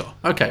bit. Sure.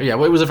 Okay. Yeah.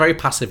 Well, it was a very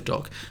passive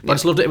duck, but I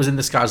just loved it. It was in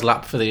this guy's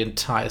lap for the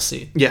entire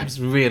scene. Yeah. It was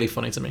really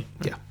funny to me.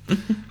 Yeah.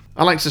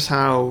 I like just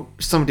how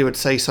somebody would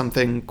say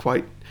something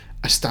quite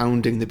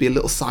astounding. There'd be a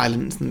little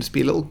silence and just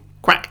be a little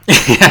quack.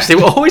 Yes, they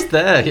were always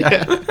there.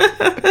 Yeah.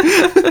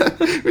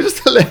 It was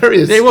just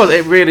hilarious. It was.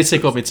 It really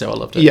tickled me too. I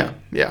loved it.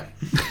 Yeah.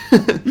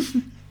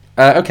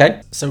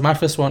 Okay, so my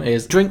first one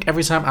is drink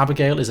every time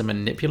Abigail is a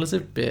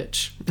manipulative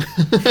bitch.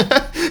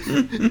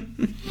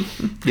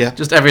 Yeah.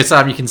 Just every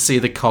time you can see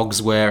the cogs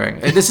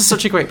wearing. This is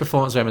such a great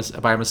performance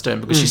by Emma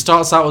Stone because she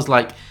starts out as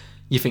like,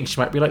 you think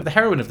she might be like the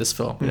heroine of this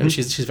film.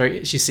 She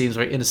seems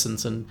very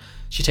innocent and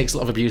she takes a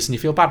lot of abuse and you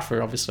feel bad for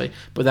her, obviously.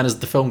 But then as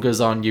the film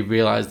goes on, you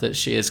realise that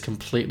she is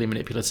completely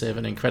manipulative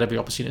and incredibly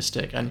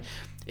opportunistic. And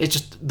it's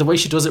just the way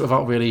she does it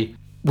without really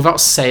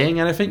without saying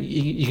anything,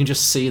 you can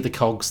just see the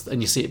cogs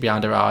and you see it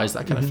behind her eyes,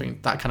 that kind of thing.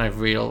 That kind of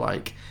real,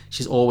 like,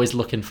 she's always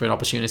looking for an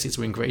opportunity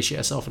to ingratiate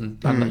herself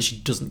and that she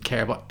doesn't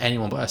care about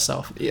anyone but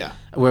herself. Yeah.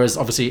 Whereas,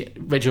 obviously,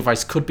 Rachel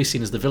Weisz could be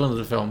seen as the villain of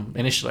the film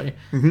initially,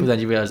 but then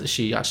you realise that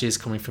she actually is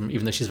coming from,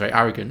 even though she's very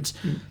arrogant,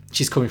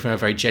 she's coming from a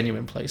very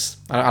genuine place.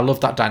 I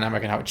love that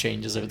dynamic and how it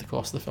changes over the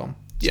course of the film.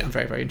 It's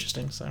very, very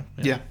interesting. So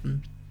Yeah.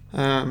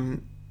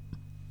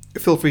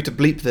 Feel free to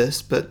bleep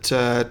this, but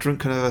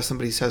drunk whenever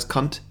somebody says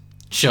cunt.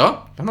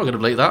 Sure, I'm not going to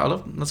bleep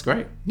that. That's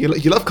great. You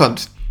love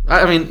cunt.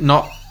 I mean,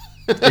 not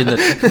in the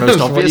most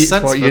obvious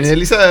sense. What you but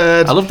nearly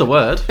said. I love the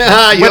word.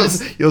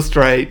 You're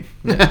straight.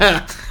 What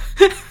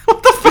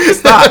the fuck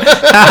is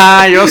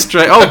that? You're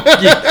straight. Oh,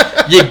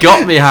 you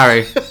got me,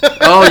 Harry.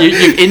 Oh,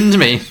 you've inned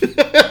me.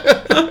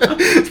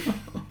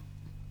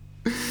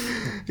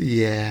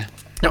 Yeah.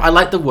 No, I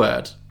like the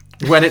word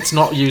when it's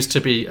not used to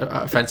be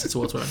offensive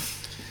towards women.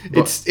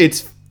 But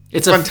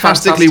It's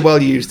fantastically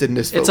well used in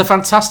this film. It's a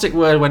fantastic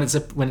word when it's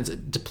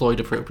deployed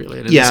appropriately.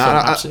 And in this film,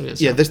 absolutely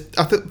is. Yeah.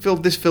 I feel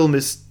this film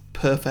is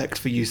perfect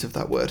for use of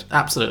that word.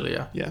 Absolutely,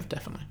 yeah. Yeah.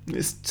 Definitely.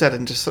 It's said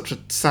in just such a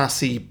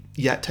sassy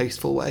yet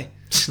tasteful way.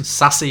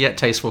 Sassy yet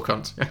tasteful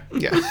cunt.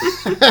 Yeah.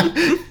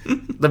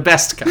 The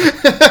best kind.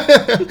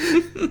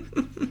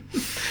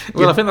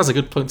 Well, I think that's a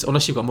good point.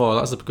 Unless you've got more,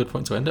 that's a good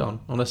point to end it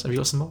on. Have you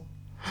got some more?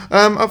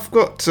 I've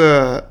got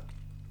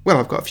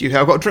a few here.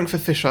 I've got a drink for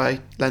fisheye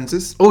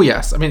lenses. Oh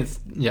yes, I mean,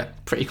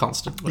 pretty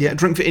constant. Yeah,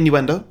 drink for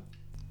innuendo.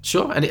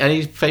 Sure.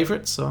 Any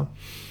favourites? Or?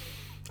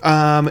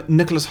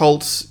 Nicholas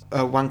Holt's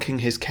wanking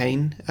his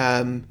cane.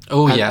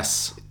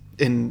 Yes.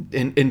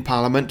 In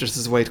Parliament, just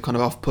as a way to kind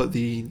of off-put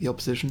the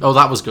opposition. Oh,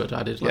 that was good.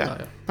 I did like that.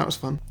 Yeah. That was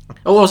fun.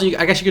 Oh, also,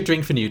 I guess you could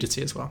drink for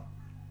nudity as well.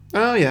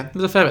 Oh yeah,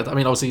 There's a fair bit. I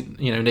mean, obviously,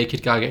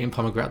 naked guy getting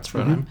pomegranates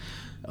thrown at him.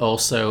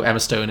 Also, Emma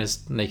Stone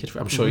is naked.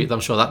 I'm sure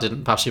that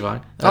didn't pass you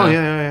by.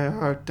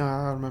 yeah.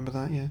 I remember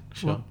that. Yeah.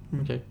 Sure.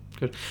 Okay.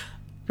 Good.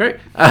 Great.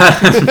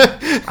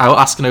 I will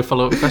ask no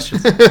follow-up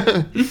questions.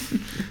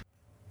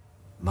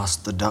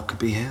 Must the duck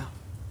be here?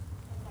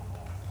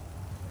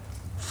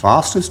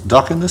 Fastest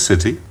duck in the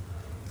city?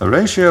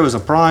 Horatio is a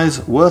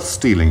prize worth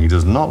stealing. He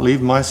does not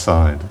leave my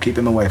side. Keep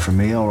him away from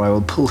me, or I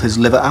will pull his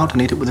liver out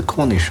and eat it with a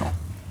cornichon.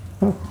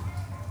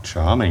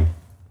 Charming.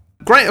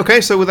 Great. Okay.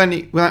 So without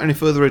any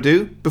further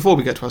ado, before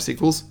we get to our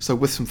sequels, so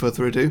with some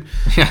further ado,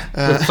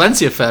 With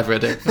plenty of further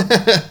ado.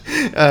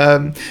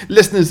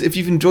 listeners, if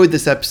you've enjoyed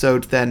this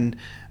episode, then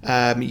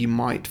you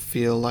might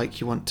feel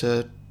like you want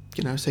to,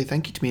 say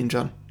thank you to me and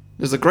John.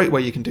 There's a great way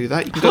you can do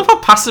that. You can I love how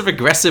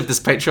passive-aggressive this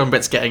Patreon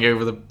bit's getting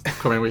over the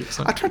coming weeks.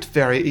 I try to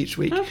vary it each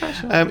week. Okay,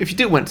 sure. If you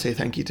do want to say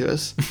thank you to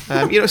us,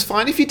 it's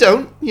fine. If you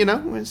don't,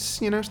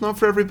 it's not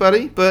for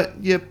everybody. But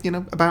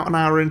about an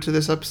hour into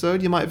this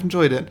episode, you might have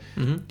enjoyed it.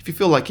 Mm-hmm. If you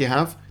feel like you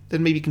have,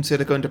 then maybe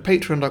consider going to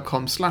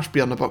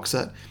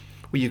patreon.com/beyondtheboxset,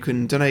 where you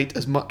can donate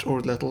as much or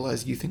little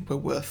as you think we're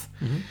worth.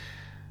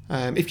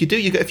 Mm-hmm. If you do,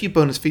 you get a few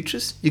bonus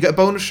features. You get a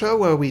bonus show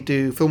where we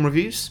do film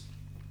reviews.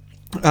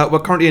 We're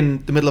currently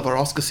in the middle of our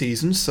Oscar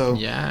season, so...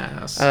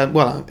 Yes.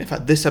 In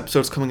fact, this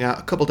episode's coming out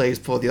a couple of days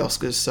before the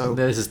Oscars, so...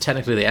 This is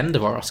technically the end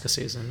of our Oscar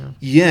season,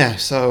 Yeah,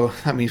 so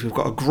that means we've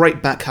got a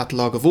great back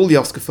catalogue of all the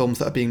Oscar films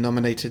that are being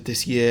nominated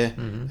this year.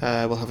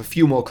 Mm-hmm. We'll have a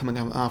few more coming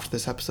out after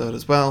this episode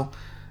as well.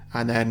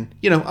 And then,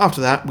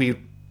 after that, we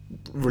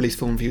release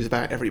film reviews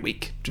about every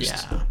week.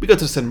 We go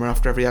to the cinema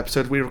after every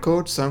episode we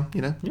record, so,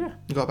 we've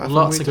got about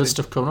lots of good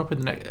stuff coming up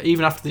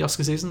even after the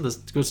Oscar season. There's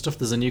good stuff.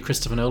 There's a new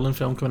Christopher Nolan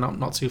film coming out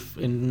not too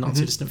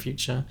distant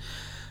future.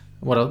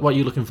 What are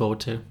you looking forward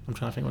to? I'm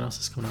trying to think what else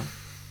is coming out.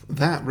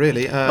 That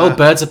really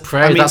Birds of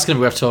Prey. That's going to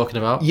be worth talking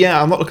about. Yeah,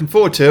 I'm not looking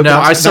forward to it. No,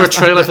 I saw a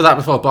trailer for that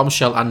before,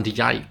 Bombshell, and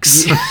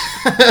yikes.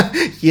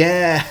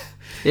 Yeah.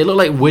 It looked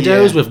like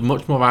Widows with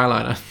much more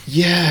eyeliner.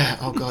 Yeah.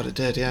 Oh god, it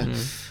did. Yeah.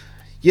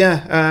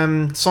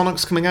 Yeah,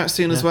 Sonic's coming out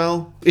soon as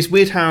well. It's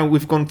weird how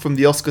we've gone from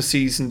the Oscar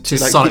season to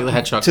Sonic the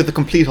Hedgehog to the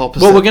complete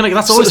opposite. Well,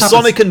 that's always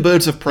Sonic and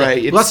Birds of Prey.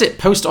 Yeah. Well, that's it.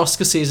 Post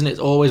Oscar season, it's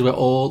always where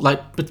all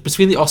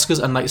between the Oscars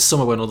and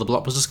summer when all the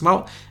blockbusters come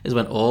out is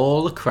when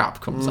all the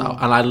crap comes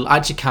out, and I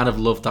actually kind of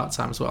love that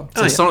time as well.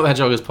 So Sonic the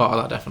Hedgehog is part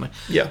of that, definitely.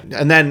 Yeah,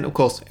 and then of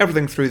course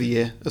everything through the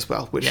year as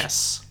well, which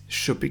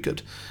should be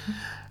good.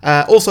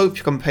 Also, if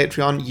you come on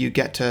Patreon, you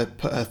get to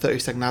put a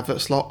 30-second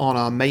advert slot on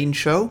our main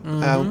show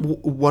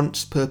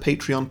once per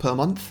Patreon per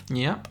month.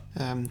 Yep.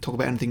 Talk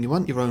about anything you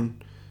want, your own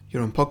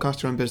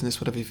podcast, your own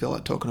business, whatever you feel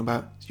like talking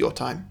about. It's your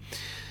time.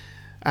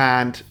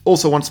 And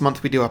also once a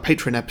month we do our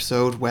Patreon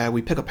episode where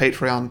we pick a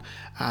Patreon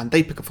and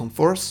they pick a film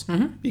for us.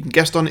 Mm-hmm. You can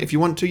guest on it if you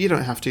want to. You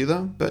don't have to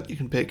though, but you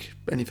can pick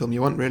any film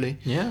you want really.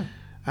 Yeah.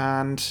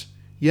 And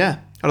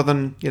other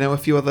than, a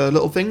few other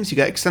little things, you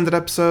get extended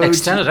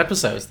episodes.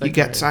 You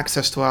get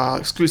access to our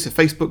exclusive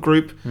Facebook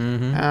group.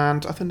 Mm-hmm.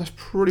 And I think that's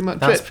pretty much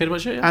it. That's pretty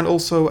much it, yeah. And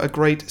also a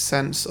great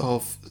sense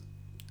of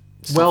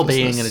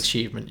well-being and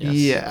achievement, yes.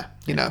 Yeah,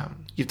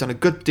 you've done a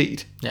good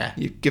deed. Yeah.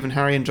 You've given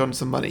Harry and John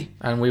some money.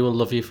 And we will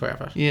love you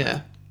forever.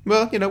 Yeah.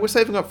 Well, we're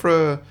saving up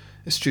for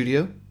a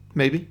studio,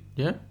 maybe.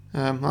 Yeah.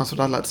 That's what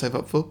I'd like to save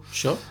up for.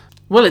 Sure.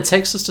 Well, it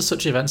takes us to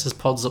such events as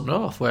Pods Up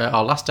North, where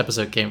our last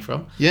episode came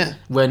from. Yeah.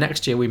 Where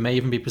next year we may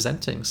even be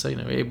presenting. So,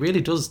 it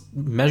really does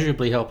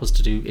measurably help us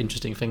to do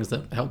interesting things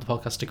that help the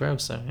podcast to grow.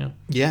 So, yeah.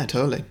 Yeah,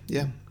 totally.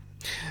 Yeah.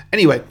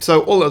 Anyway,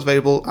 so all that's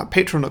available at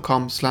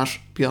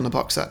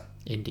patreon.com/beyondtheboxset.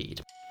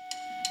 Indeed.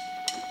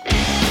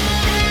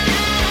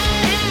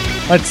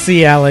 Let's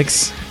see,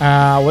 Alex.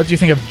 What do you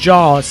think of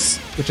Jaws,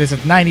 which is at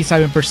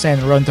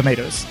 97% Rotten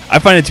Tomatoes? I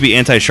find it to be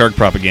anti-shark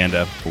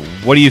propaganda.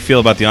 What do you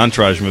feel about the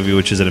Entourage movie,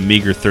 which is at a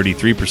meager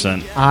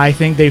 33%? I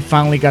think they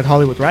finally got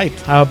Hollywood right.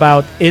 How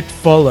about It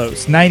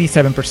Follows,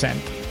 97%?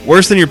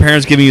 Worse than your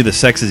parents giving you the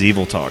sex is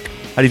evil talk.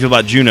 How do you feel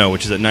about Juno,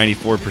 which is at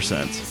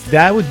 94%?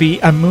 That would be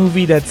a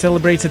movie that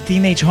celebrates a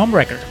teenage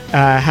homewrecker.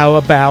 How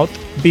about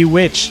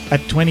Bewitched at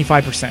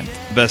 25%?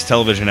 Best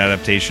television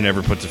adaptation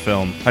ever put to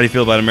film. How do you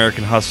feel about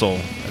American Hustle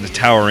at a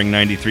towering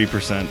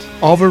 93%?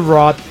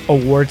 Overwrought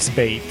awards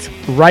bait.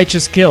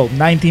 Righteous Kill,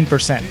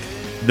 19%.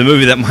 The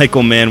movie that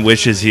Michael Mann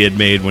wishes he had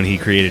made when he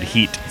created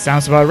Heat.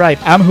 Sounds about right.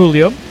 I'm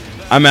Julio.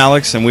 I'm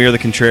Alex, and we are the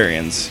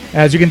Contrarians.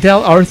 As you can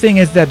tell, our thing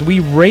is that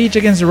we rage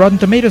against the Rotten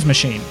Tomatoes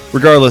machine.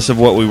 Regardless of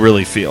what we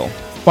really feel.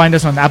 Find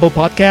us on Apple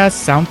Podcasts,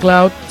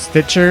 SoundCloud,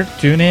 Stitcher,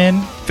 TuneIn,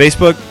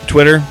 Facebook,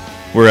 Twitter,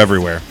 we're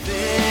everywhere.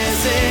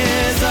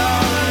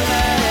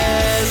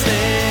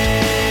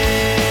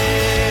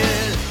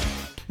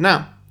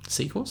 Now,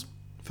 sequels?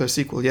 First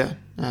sequel, yeah.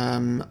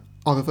 I'll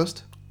go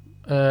first.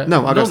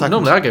 No, I'll go second.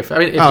 Normally I go first. I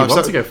mean, if you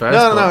want to go first.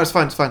 No, it's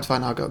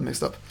fine. I'll go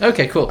mixed up.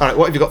 Okay, cool. All right,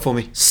 what have you got for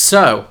me?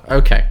 So,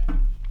 okay.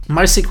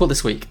 My sequel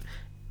this week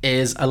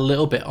is a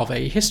little bit of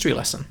a history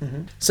lesson.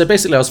 Mm-hmm. So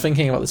basically, I was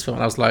thinking about this film,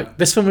 and I was like,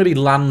 this film really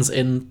lands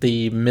in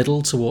the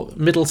middle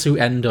to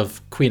end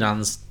of Queen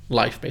Anne's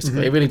life,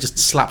 basically. Mhm. It really just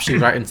slaps you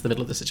right into the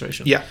middle of the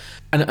situation. Yeah.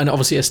 And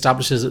obviously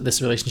establishes that this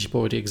relationship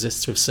already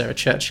exists with Sarah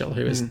Churchill,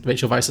 who is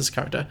Rachel Weisz's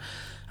character.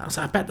 And I was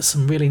like, I bet there's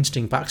some really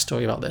interesting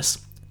backstory about this.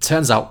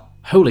 Turns out,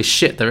 holy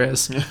shit, there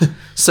is.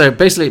 So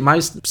basically, my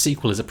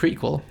sequel is a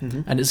prequel,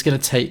 and it's going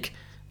to take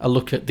a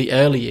look at the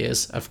early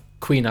years of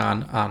Queen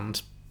Anne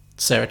and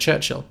Sarah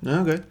Churchill.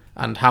 Okay.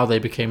 And how they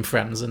became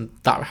friends and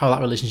how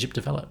that relationship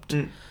developed.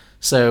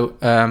 So,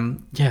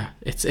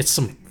 it's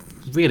some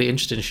really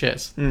interesting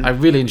shit. I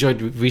really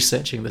enjoyed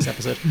researching this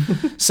episode.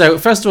 So,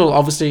 first of all,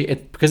 obviously,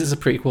 because it's a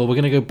prequel, we're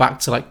going to go back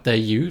to like their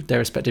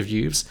respective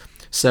youths.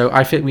 So,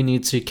 I think we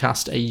need to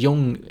cast a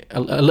young...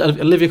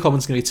 Olivia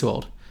Colman's going to be too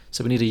old.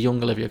 So, we need a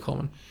young Olivia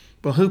Colman.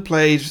 Well, who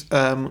played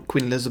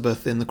Queen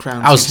Elizabeth in The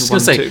Crown? I was just going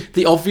to say,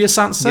 the obvious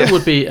answer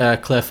would be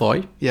Claire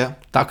Foy. Yeah.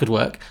 That could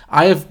work.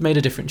 I have made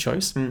a different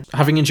choice.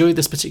 Having enjoyed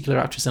this particular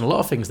actress in a lot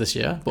of things this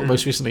year, but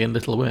most recently in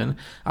Little Women,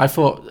 I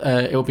thought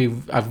it would be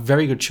a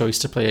very good choice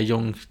to play a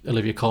young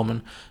Olivia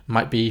Colman.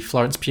 Might be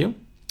Florence Pugh.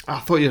 I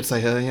thought you'd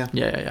say her, yeah.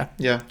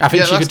 Yeah. I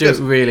think she could do it good.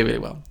 really, really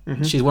well.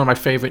 She's one of my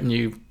favourite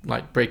new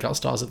breakout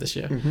stars of this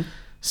year.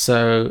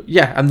 So,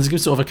 yeah, and there's going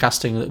to be sort of a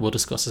casting that we'll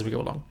discuss as we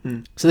go along.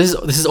 So this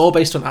is all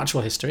based on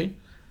actual history.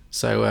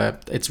 So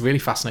it's really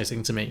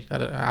fascinating to me.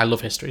 I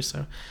love history.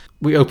 So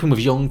we open with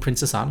young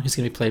Princess Anne, who's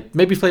going to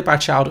be played by a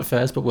child at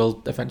first, but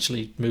will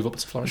eventually move up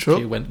to Florence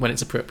Pugh when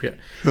it's appropriate.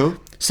 Sure.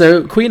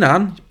 So Queen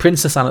Anne,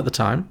 Princess Anne at the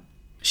time,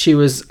 she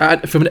was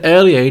from an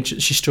early age.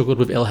 She struggled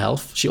with ill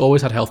health. She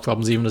always had health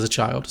problems, even as a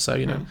child. So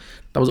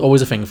that was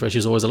always a thing for her. She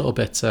was always a little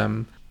bit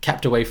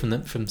kept away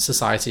from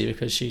society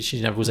because she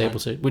never was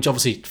able to, which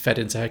obviously fed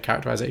into her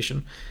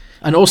characterization.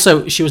 And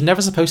also, she was never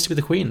supposed to be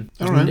the queen.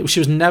 She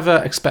was never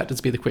expected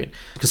to be the queen.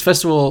 Because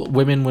first of all,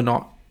 women were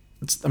not...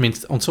 I mean,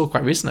 until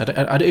quite recently,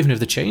 I don't even know if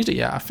they changed it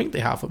yet. I think they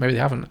have, but maybe they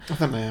haven't. I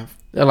think they have.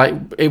 Like,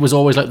 it was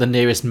always like the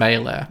nearest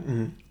male there.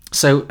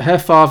 So her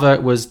father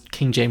was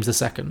King James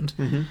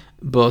II.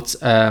 But,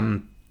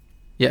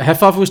 her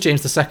father was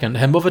James II.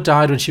 Her mother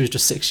died when she was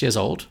just 6 years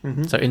old.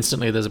 So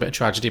instantly, there's a bit of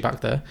tragedy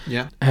back there.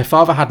 Yeah. Her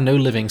father had no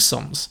living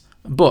sons.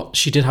 But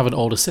she did have an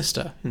older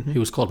sister who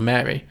was called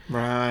Mary,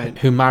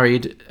 who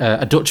married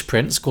a Dutch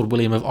prince called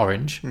William of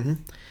Orange.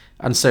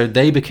 And so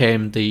they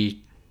became the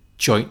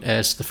joint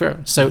heirs to the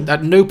throne. So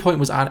at no point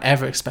was Anne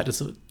ever expected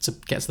to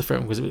get to the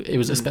throne, because it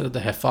was expected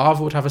that her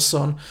father would have a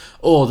son,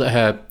 or that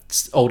her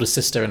older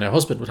sister and her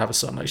husband would have a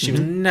son. Like, she was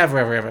never,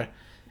 ever, ever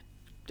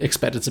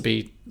expected to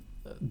be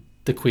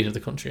the queen of the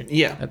country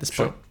at this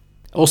point.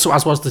 Also,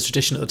 as was the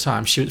tradition at the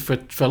time, she for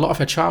a lot of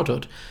her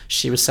childhood,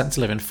 she was sent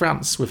to live in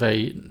France with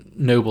a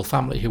noble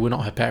family who were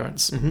not her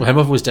parents. Well, her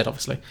mother was dead,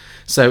 obviously.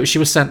 So she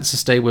was sent to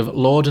stay with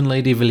Lord and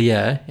Lady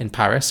Villiers in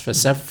Paris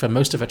for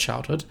most of her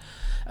childhood.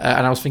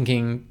 And I was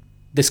thinking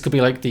this could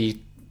be like the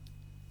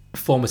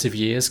formative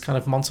years kind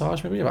of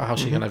montage, maybe, about how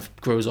she kind of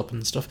grows up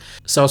and stuff.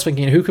 So I was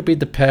thinking, who could be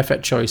the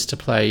perfect choice to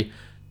play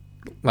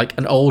like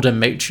an older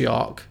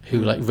matriarch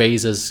who like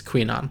raises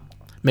Queen Anne?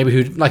 Maybe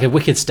who like a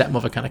wicked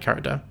stepmother kind of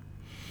character.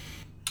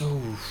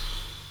 Oh.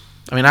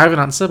 I mean, I have an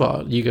answer,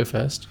 but you go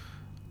first.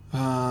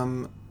 Oh,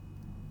 no,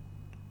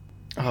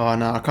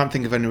 I can't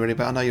think of anybody,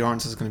 but I know your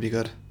answer is going to be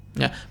good.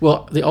 Yeah.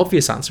 Well, the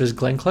obvious answer is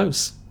Glenn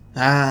Close.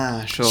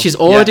 Ah, sure. She's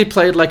already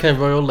played like a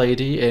royal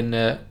lady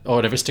or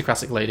an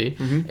aristocratic lady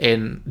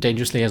in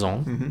Dangerous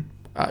Liaison.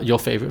 your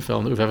favourite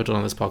film that we've ever done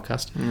on this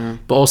podcast. Yeah.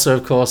 But also,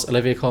 of course,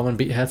 Olivia Colman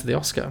beat her to the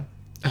Oscar.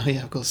 Oh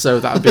yeah, of course. So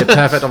that would be a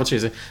perfect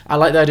opportunity. I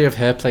like the idea of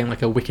her playing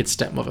like a wicked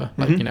stepmother,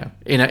 like you know,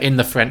 in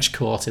the French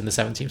court in the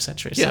 17th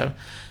century. Yeah. So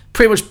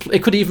pretty much,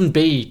 it could even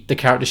be the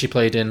character she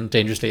played in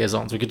Dangerous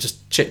Liaisons. We could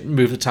just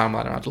move the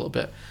timeline around a little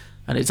bit,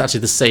 and it's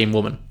actually the same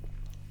woman.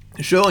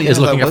 Sure, yeah, is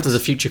looking that after works.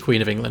 the future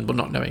Queen of England, but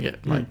not knowing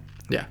it. Like,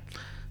 yeah.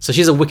 So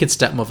she's a wicked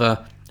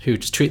stepmother who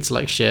just treats her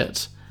like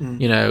shit.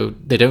 You know,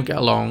 they don't get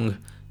along.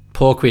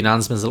 Poor Queen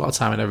Anne spends a lot of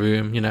time in her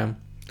room, you know,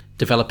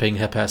 developing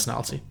her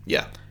personality.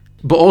 Yeah.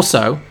 But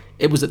also,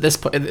 it was at this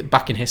point,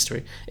 back in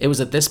history, it was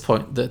at this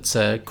point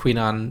that Queen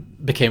Anne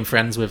became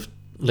friends with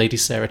Lady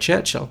Sarah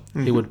Churchill,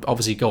 who would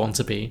obviously go on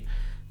to be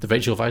the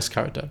Rachel Weisz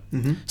character.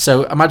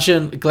 So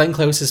imagine Glenn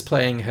Close is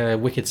playing her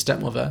wicked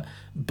stepmother,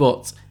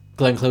 but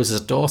Glenn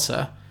Close's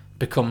daughter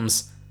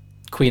becomes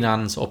Queen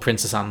Anne's, or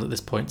Princess Anne at this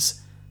point,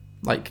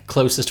 like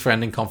closest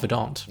friend and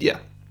confidant. Yeah.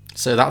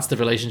 So that's the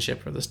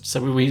relationship of this.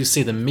 So we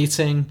see them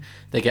meeting,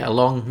 they get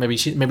along.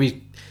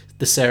 Maybe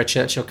the Sarah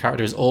Churchill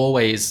character is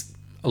always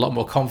a lot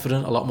more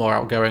confident, a lot more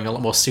outgoing, a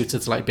lot more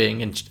suited to like being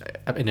in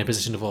a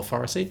position of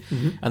authority.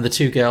 And the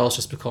two girls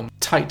just become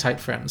tight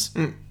friends,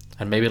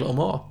 and maybe a little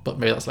more, but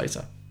maybe that's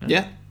later.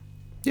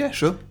 Yeah,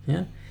 sure.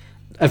 Yeah.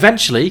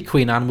 Eventually,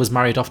 Queen Anne was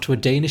married off to a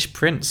Danish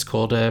prince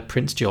called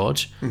Prince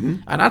George,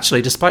 and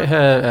actually, despite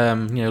her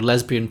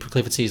lesbian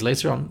proclivities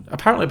later on,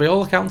 apparently by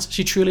all accounts,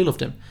 she truly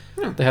loved him.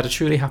 They had a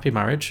truly happy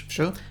marriage.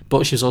 Sure.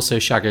 But she was also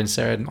shagging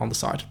Sarah on the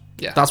side.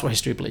 Yeah. That's what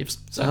history believes.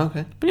 So,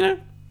 okay. But you know,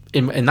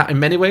 in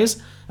many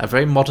ways, a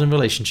very modern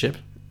relationship.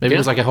 Maybe it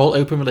was like a whole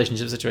open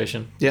relationship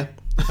situation. Yeah.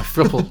 A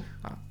throuple.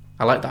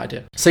 I like that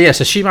idea. So yeah,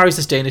 so she marries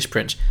this Danish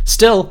prince.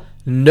 Still,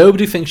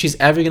 nobody thinks she's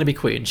ever going to be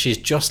queen. She's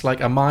just like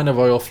a minor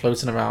royal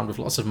floating around with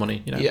lots of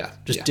money, you know,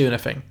 just doing her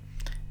thing.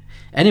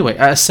 Anyway,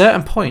 at a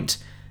certain point,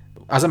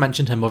 as I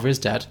mentioned, her mother is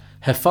dead.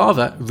 Her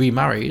father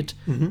remarried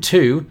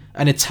to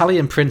an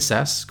Italian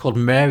princess called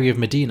Mary of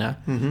Modena,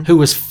 who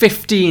was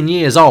 15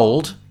 years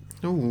old.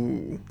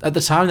 Ooh. At the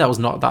time, that was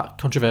not that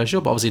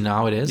controversial, but obviously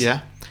now it is.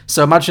 Yeah.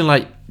 So imagine,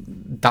 like,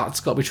 that's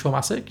got to be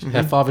traumatic.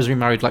 Her father's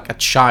remarried like a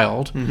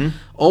child.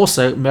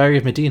 Also, Mary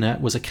of Modena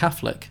was a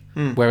Catholic,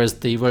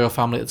 whereas the royal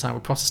family at the time were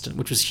Protestant,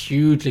 which was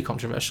hugely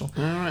controversial.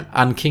 All right.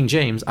 And King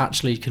James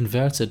actually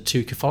converted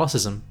to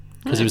Catholicism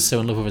because he was so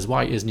in love with his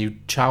wife, his new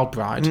child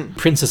bride.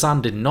 Princess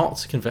Anne did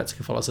not convert to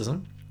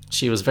Catholicism.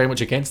 She was very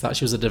much against that.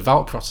 She was a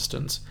devout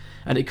Protestant,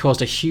 and it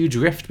caused a huge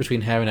rift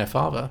between her and her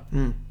father.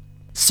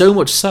 So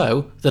much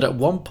so that at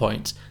one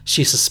point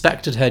she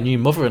suspected her new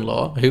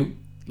mother-in-law, who,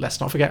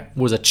 let's not forget,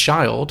 was a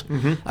child,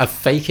 of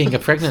faking a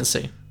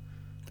pregnancy.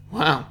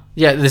 Wow.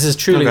 Yeah, this is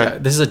truly, Okay.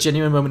 this is a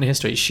genuine moment in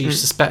history. She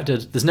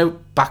suspected, there's no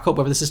backup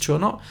whether this is true or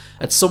not.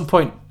 At some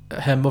point,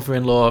 her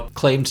mother-in-law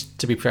claimed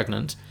to be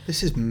pregnant.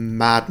 This is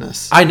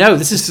madness. I know,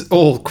 this is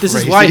all crazy.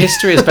 This is why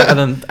history is better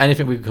than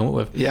anything we can come up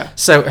with. Yeah.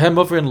 So her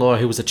mother-in-law,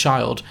 who was a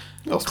child,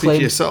 I'll speak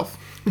for yourself.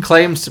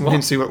 claimed to... Wait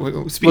and see what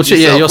speak Well, for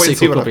yeah, yourself, your wait and see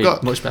sequel what could I've be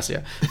got. much better,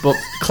 yeah. But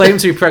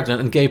claimed to be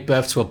pregnant and gave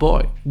birth to a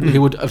boy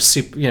who would have,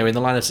 in the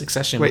line of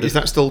succession... Wait, would is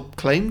have- that still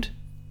claimed?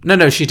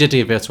 No, she did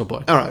give birth to a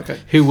boy. All right, okay.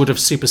 Who would have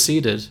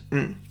superseded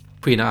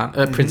Queen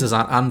Anne, Princess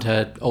Anne, and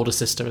her older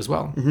sister as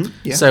well.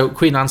 Yeah. So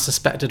Queen Anne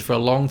suspected for a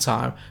long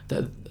time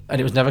that, and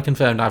it was never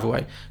confirmed either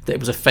way, that it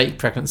was a fake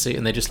pregnancy,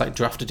 and they just like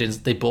drafted in,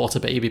 they bought a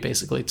baby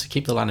basically to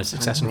keep the line of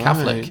succession Right.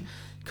 Catholic,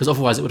 because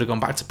otherwise it would have gone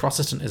back to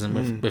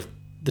Protestantism with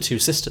the two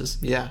sisters.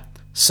 Yeah.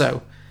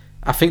 So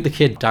I think the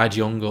kid died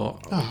young, or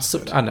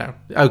I know.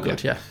 Oh,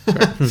 good, yeah.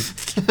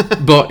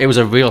 Great. But it was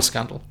a real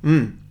scandal.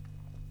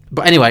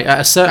 But anyway,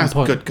 at a certain That's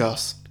point, good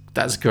goss.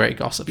 that's great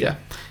gossip. Yeah.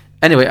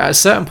 Anyway, at a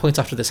certain point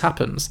after this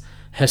happens,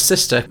 her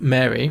sister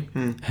Mary,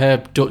 her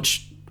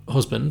Dutch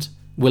husband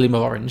William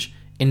of Orange,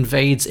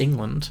 invades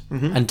England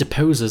and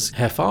deposes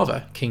her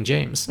father, King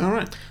James. All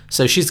right.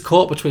 So she's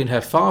caught between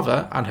her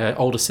father and her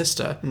older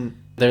sister.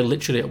 They're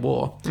literally at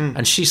war,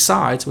 and she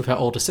sides with her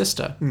older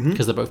sister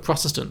because they're both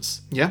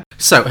Protestants. Yeah.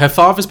 So her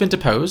father's been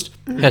deposed.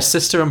 Her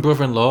sister and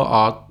brother-in-law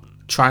are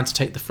trying to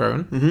take the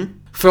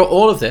throne. For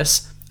all of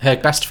this, her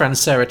best friend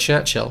Sarah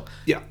Churchill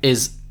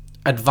is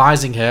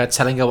advising her,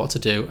 telling her what to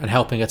do, and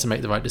helping her to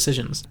make the right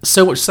decisions.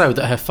 So much so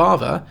that her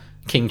father,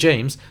 King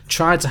James,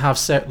 tried to have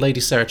Lady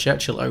Sarah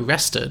Churchill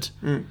arrested.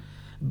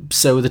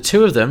 So the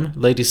two of them,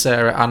 Lady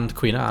Sarah and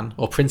Queen Anne,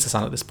 or Princess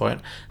Anne at this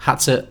point, had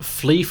to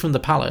flee from the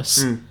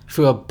palace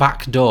through a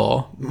back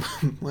door.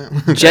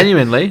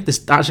 Genuinely,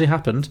 this actually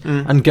happened,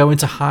 and go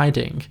into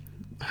hiding.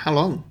 How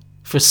long?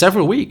 For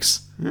several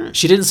weeks.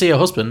 She didn't see her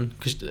husband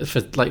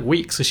for like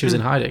weeks because she was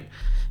in hiding.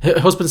 Her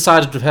husband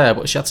sided with her,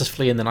 but she had to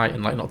flee in the night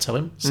and like not tell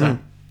him. So,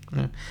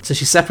 so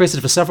she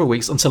separated for several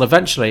weeks until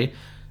eventually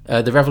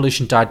the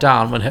revolution died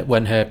down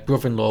when her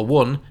brother-in-law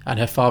won and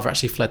her father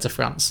actually fled to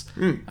France,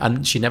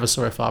 and she never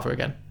saw her father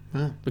again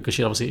because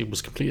she obviously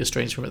was completely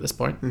estranged from him at this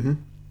point.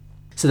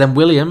 So then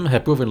William, her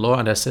brother-in-law,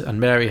 and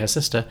Mary, her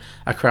sister,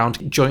 are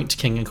crowned joint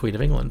king and queen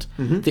of England.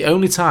 The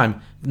only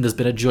time there's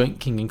been a joint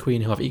king and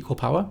queen who have equal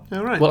power.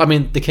 Oh, right. Well, I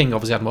mean, the king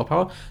obviously had more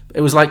power.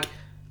 It was like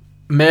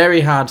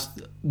Mary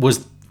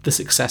was the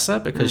successor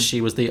because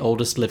she was the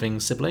oldest living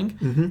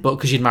sibling, but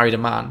because she'd married a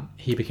man,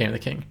 he became the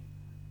king.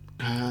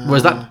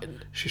 Whereas that...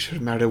 She should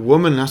have married a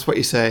woman, that's what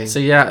you're saying. So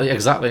yeah,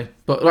 exactly.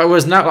 But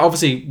whereas now,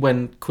 obviously,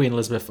 when Queen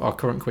Elizabeth, our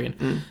current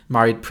queen,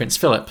 married Prince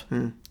Philip,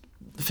 I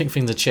think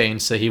things had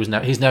changed, so he's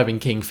never been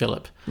King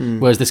Philip,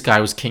 whereas this guy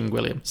was King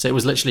William. So it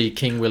was literally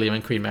King William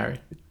and Queen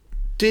Mary.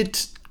 Did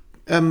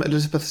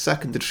Elizabeth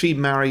II, did she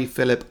marry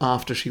Philip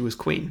after she was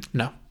queen?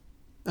 No.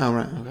 Oh,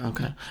 right,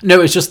 okay. No,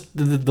 it's just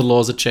the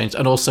laws had changed,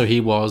 and also he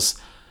was...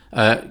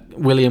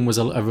 William was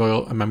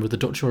a member of the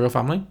Dutch royal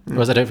family,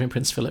 whereas I don't think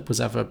Prince Philip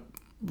was ever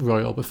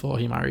royal before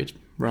he married.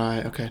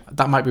 Right, okay.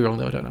 That might be wrong,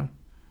 though, I don't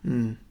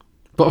know.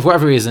 But for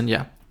whatever reason,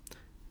 yeah,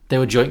 they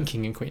were joint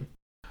king and queen.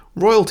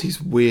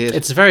 Royalty's weird.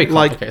 It's very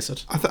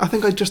complicated. Like, I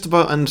think I just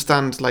about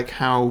understand like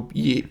how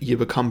you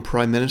become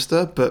prime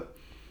minister, but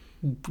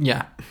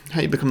yeah,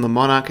 how you become the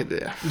monarch.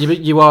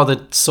 You are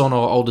the son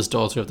or oldest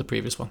daughter of the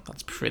previous one.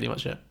 That's pretty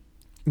much it.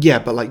 Yeah,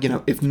 but like, you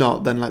know, if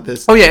not, then like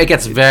this. Oh yeah, it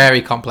gets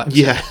very complex.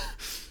 Yeah,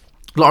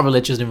 a lot of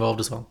religion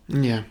involved as well.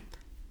 Yeah.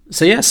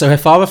 So her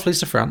father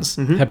flees to France.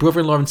 Her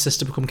brother-in-law and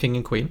sister become king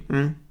and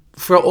queen.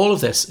 Throughout all of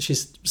this,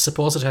 she's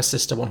supported her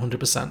sister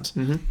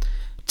 100%,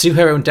 to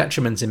her own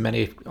detriment in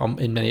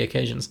many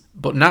occasions.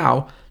 But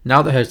now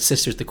that her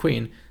sister is the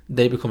queen,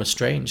 they become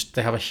estranged.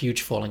 They have a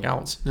huge falling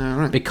out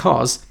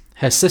because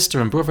her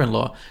sister and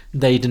brother-in-law,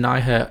 they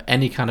deny her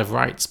any kind of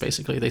rights.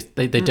 Basically,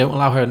 they don't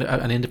allow her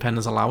an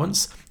independence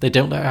allowance. They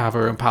don't let her have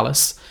her own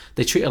palace.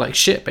 They treat her like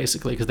shit,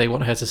 basically, because they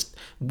want her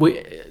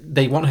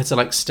to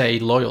like stay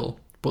loyal.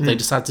 But they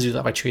decide to do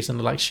that by treating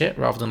her like shit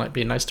rather than like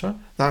being nice to her.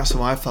 That's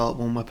how I felt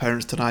when my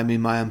parents denied me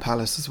my own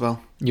palace as well.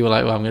 You were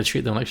like, well, I'm going to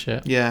treat them like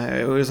shit. Yeah,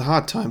 it was a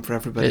hard time for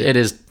everybody. It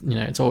is,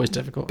 it's always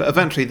difficult. But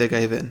eventually they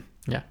gave in.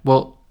 Yeah.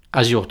 Well,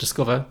 as you'll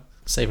discover,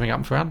 same thing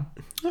happened for Anne.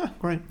 Yeah,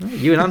 great.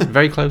 You and Anne,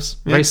 very close.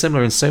 Very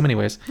similar in so many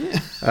ways.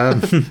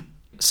 Yeah.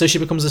 So she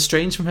becomes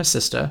estranged from her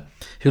sister,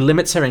 who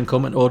limits her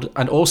income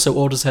and also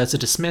orders her to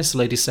dismiss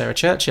Lady Sarah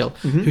Churchill,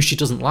 who she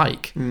doesn't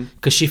like,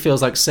 because she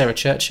feels like Sarah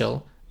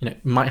Churchill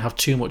might have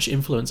too much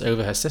influence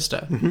over her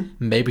sister.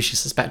 Maybe she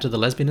suspected the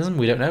lesbianism.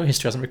 We don't know.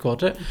 History hasn't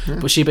recorded it.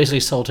 But she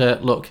basically told her,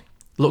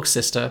 look,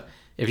 sister,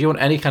 if you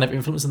want any kind of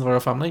influence in the royal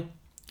family,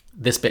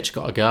 this bitch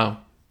got to go.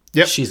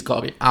 Yep. She's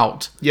got to be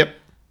out. Yep.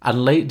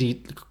 And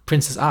Lady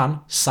Princess Anne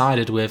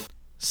sided with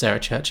Sarah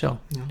Churchill.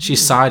 She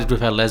sided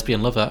with her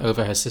lesbian lover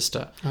over her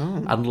sister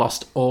and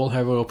lost all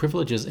her royal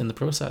privileges in the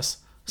process.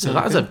 So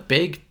that is a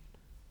big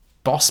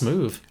boss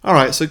move. All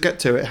right, so get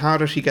to it. How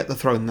does she get the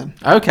throne then?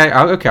 Okay,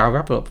 I'll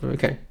wrap it up.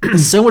 Okay,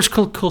 so much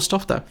cool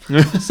stuff there.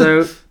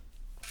 so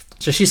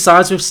she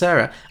sides with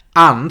Sarah,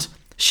 and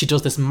she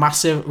does this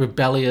massive,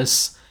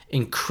 rebellious,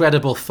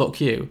 incredible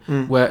fuck you.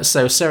 Where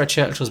Sarah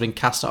Churchill has been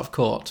cast out of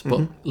court,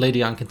 but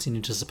Lady Anne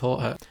continued to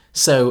support her.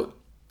 So,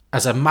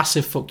 as a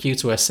massive fuck you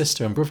to her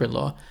sister and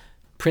brother-in-law,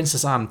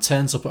 Princess Anne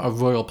turns up at a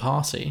royal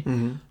party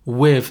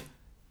with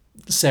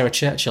Sarah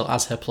Churchill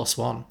as her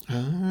 +1.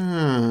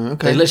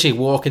 Okay. They literally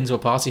walk into a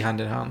party hand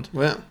in hand.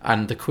 Yeah.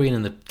 And the Queen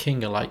and the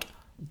King are like,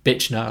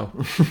 bitch, no.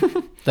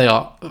 They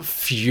are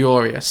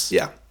furious.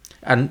 Yeah.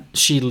 And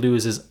she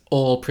loses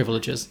all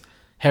privileges.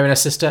 Her and her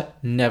sister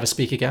never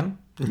speak again.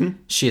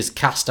 She is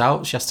cast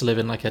out. She has to live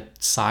in like a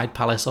side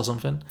palace or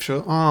something.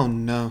 Sure. Oh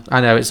no.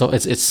 I know, it's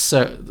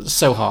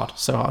so hard.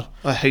 So hard.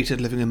 I hated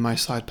living in my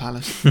side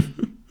palace.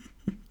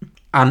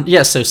 And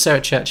yeah, so Sarah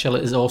Churchill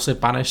is also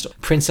banished.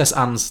 Princess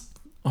Anne's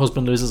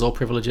husband loses all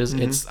privileges.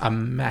 It's a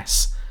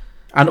mess.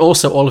 And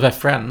also all of her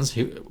friends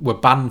who were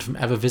banned from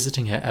ever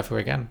visiting her ever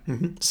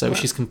again. So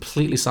she's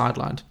completely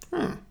sidelined.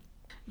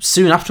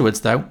 Soon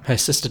afterwards, though, her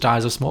sister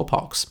dies of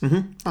smallpox.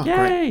 Oh, Yay!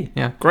 Great.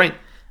 Yeah, great.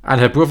 And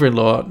her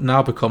brother-in-law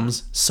now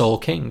becomes sole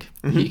king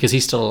because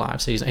he's still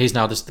alive. So he's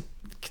now just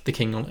the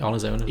king on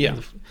his own.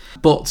 Yeah.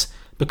 But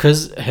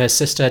because her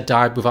sister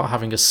died without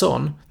having a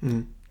son,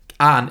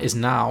 Anne is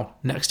now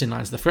next in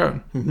line to the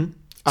throne.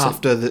 So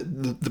after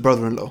the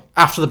brother-in-law.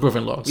 After the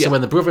brother-in-law. Yeah. So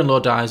when the brother-in-law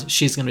dies,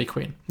 she's going to be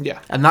queen.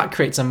 Yeah. And that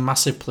creates a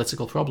massive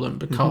political problem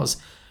because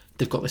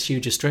they've got this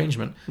huge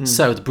estrangement.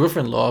 So the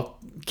brother-in-law,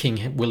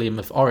 King William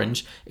of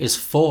Orange, is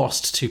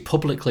forced to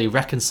publicly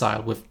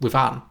reconcile with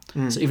Anne.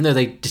 So even though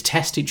they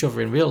detest each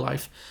other in real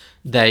life,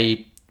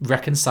 they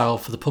reconcile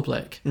for the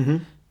public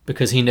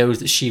because he knows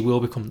that she will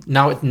become...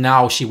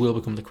 Now she will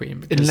become the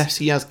queen. Unless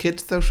he has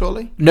kids, though,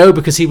 surely? No,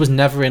 because he was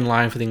never in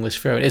line for the English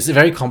throne. It's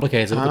very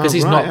complicated because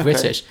he's not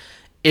British.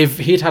 If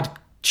he'd had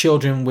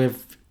children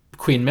with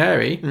Queen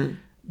Mary,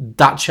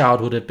 that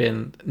child would have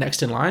been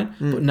next in line.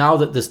 But now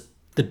that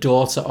the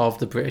daughter of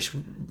the British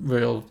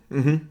royal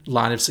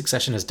line of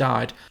succession has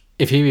died,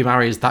 if he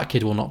remarries, that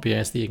kid will not be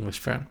heirs to the English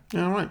throne.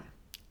 All right.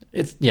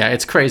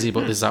 It's crazy,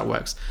 but this is how it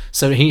works.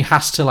 So he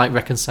has to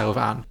reconcile with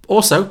Anne.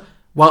 Also,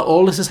 while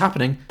all this is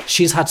happening,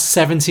 she's had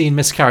 17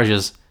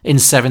 miscarriages in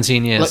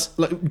 17 years.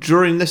 Like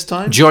during this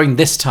time? During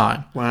this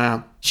time.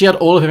 Wow. She had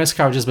all of her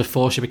miscarriages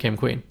before she became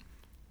queen.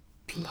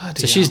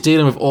 Bloody So she's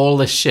dealing with all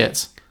this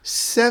shit.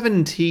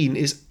 17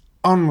 is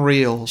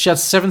unreal. She had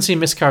 17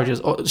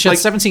 miscarriages. She had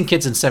 17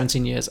 kids in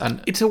 17 years.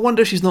 And it's a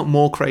wonder she's not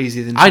more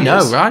crazy than she I know,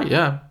 is. right?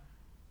 Yeah.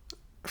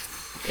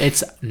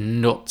 It's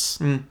nuts.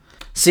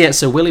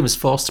 So William is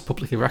forced to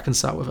publicly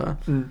reconcile with her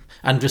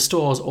and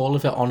restores all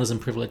of her honours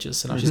and privileges.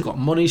 So now she's got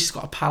money, she's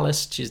got a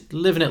palace, she's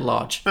living it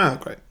large. Oh,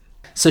 great.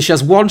 So she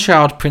has one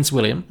child, Prince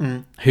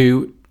William,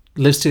 who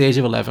lives to the age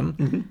of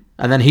 11,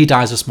 and then he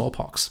dies of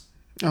smallpox.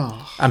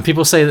 Oh. And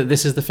people say that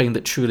this is the thing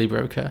that truly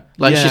broke her.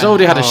 Like, she's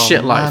already had a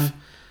shit life, man.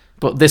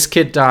 but this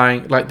kid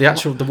dying, like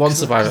the one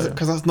survivor.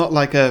 Because that's not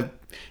like a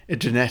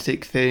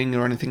genetic thing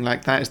or anything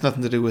like that. It's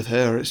nothing to do with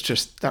her. It's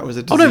just that was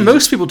a disease. Oh no,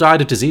 most people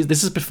died of disease.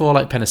 This is before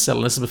like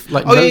penicillin. This is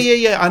before, like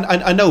yeah.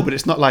 I know, but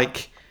it's not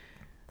like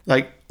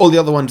all the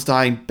other ones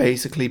dying.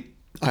 Basically,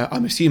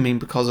 I'm assuming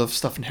because of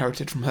stuff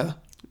inherited from her.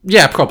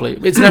 Yeah, probably.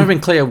 It's never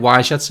been clear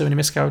why she had so many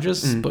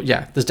miscarriages, but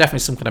yeah, there's definitely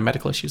some kind of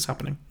medical issues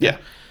happening. Yeah.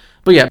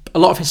 But yeah, a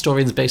lot of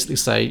historians basically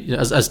say, you know,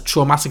 as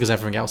traumatic as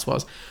everything else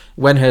was,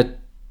 when her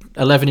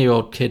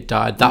 11-year-old kid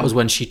died, that was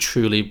when she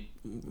truly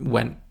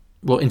went.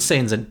 Well,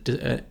 insane's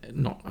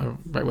not a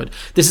right word.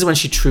 This is when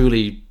she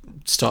truly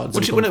started.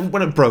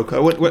 When it broke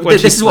her.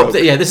 This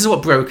is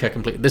what broke her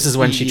completely. This is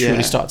when she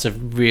truly started to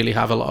really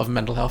have a lot of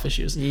mental health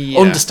issues.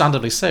 Yeah.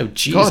 Understandably so.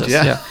 Jesus.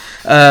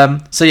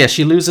 God, so yeah,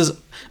 she loses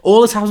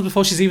all this happens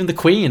before she's even the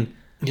queen.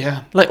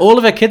 Yeah. Like all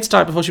of her kids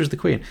died before she was the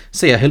queen.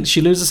 So yeah,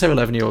 she loses her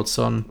 11-year-old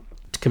son.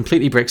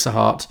 Completely breaks her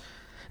heart.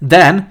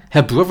 Then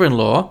her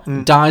brother-in-law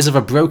dies of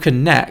a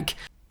broken neck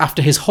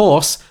after his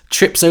horse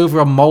trips over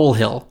a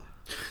molehill.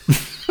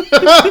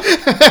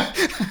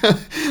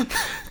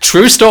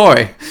 True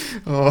story.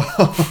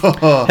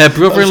 Her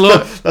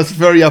brother-in-law. That's a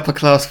very upper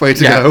class way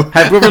to go.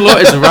 Her brother-in-law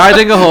is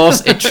riding a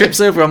horse. It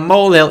trips over a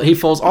molehill. He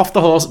falls off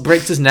the horse,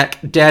 breaks his neck,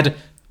 dead.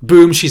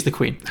 Boom, she's the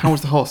queen. How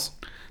was the horse?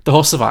 The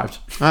horse survived.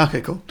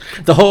 Okay, cool.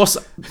 The horse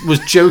was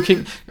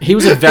joking. He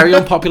was a very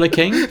unpopular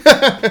king.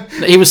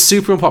 He was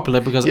super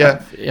unpopular because I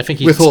think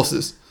he... With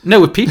horses?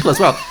 No, with people as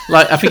well.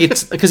 Like, I think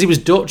it's because he was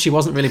Dutch, he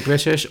wasn't really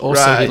British.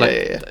 Also,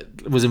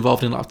 he was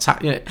involved in a lot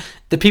of...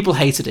 the people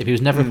hated him. He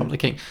was never a popular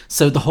king.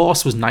 So the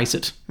horse was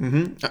knighted.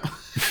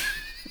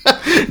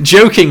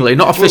 Jokingly,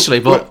 not officially,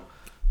 but...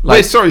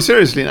 Wait, sorry,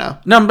 seriously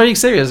now? No, I'm being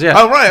serious, yeah.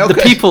 Oh, right, okay.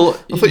 The people...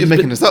 I thought you were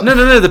making this up.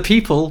 No, the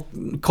people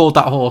called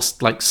that horse,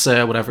 like,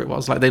 Sir, whatever it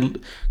was. Like,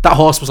 that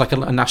horse was like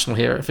a national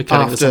hero for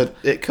killing... After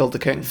it killed the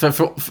king?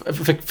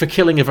 For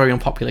killing a very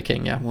unpopular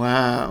king, yeah.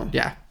 Wow.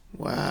 Yeah.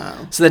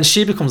 Wow. So then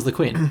she becomes the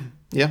queen.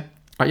 Yeah.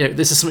 Right,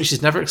 this is something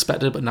she's never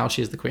expected, but now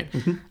she is the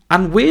queen.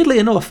 And weirdly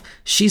enough,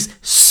 she's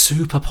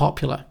super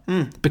popular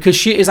because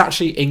she is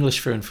actually English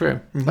through and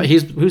through. Like he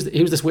was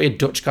this weird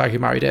Dutch guy who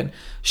married in.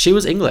 She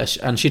was English,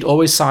 and she'd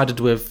always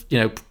sided with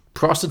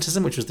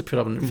Protestantism, which was the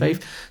predominant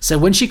faith. So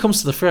when she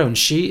comes to the throne,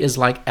 she is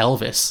like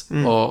Elvis,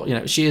 or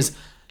she is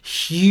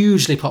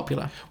hugely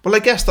popular. Well, I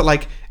guess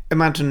that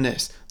imagine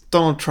this: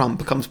 Donald Trump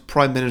becomes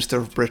Prime Minister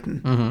of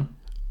Britain.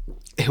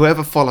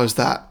 Whoever follows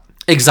that.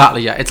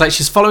 Exactly, yeah. It's like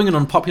she's following an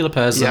unpopular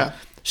person. Yeah.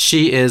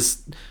 She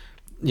is,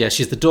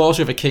 she's the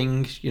daughter of a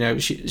king.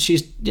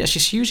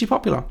 She's hugely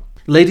popular.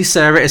 Lady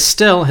Sarah is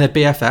still her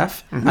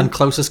BFF and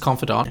closest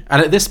confidant.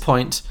 And at this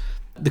point,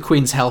 the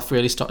Queen's health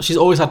really starts. She's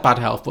always had bad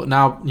health, but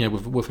now,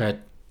 with her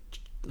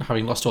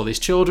having lost all these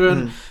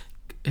children,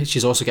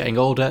 she's also getting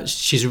older.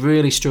 She's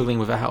really struggling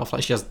with her health.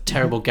 Like, she has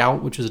terrible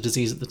gout, which was a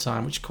disease at the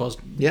time, which caused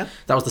that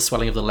was the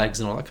swelling of the legs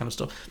and all that kind of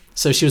stuff.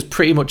 So she was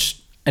pretty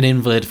much an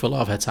invalid for a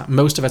lot of her time.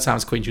 Most of her time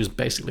as queen, she was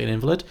basically an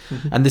invalid.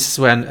 And this is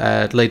when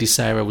Lady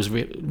Sarah was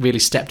really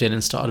stepped in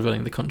and started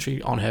running the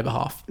country on her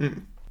behalf.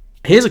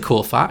 Here's a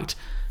cool fact.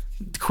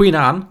 Queen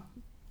Anne,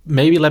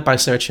 maybe led by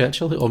Sarah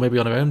Churchill, or maybe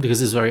on her own, because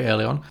this is very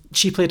early on,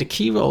 she played a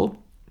key role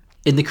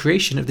in the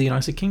creation of the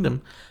United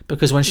Kingdom,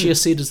 because when she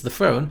acceded to the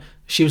throne,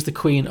 she was the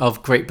Queen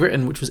of Great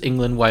Britain, which was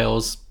England,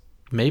 Wales,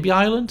 maybe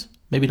Ireland,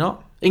 maybe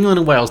not. England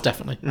and Wales,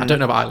 definitely. I don't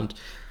know about Ireland,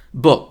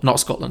 but not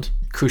Scotland,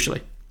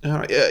 crucially. All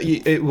right.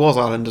 It was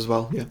Ireland as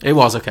well. Yeah, it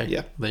was. Okay.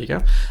 Yeah, there you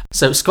go.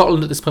 So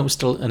Scotland at this point was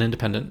still an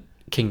independent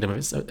kingdom of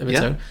its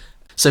own.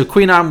 So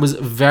Queen Anne was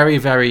very,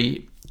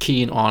 very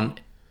keen on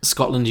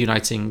Scotland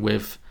uniting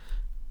with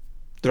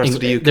the rest of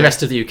the UK. The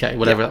rest of the UK,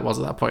 whatever that was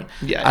at that point.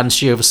 Yeah. And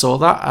she oversaw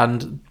that,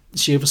 and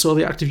she oversaw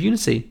the Act of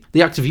Unity,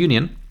 the Act of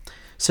Union.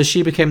 So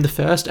she became the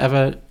first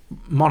ever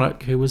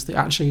monarch who was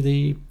actually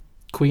the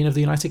Queen of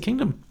the United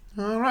Kingdom.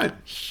 All right.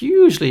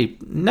 Hugely,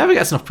 never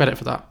gets enough credit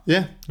for that.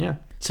 Yeah. Yeah.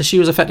 So she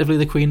was effectively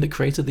the queen that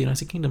created the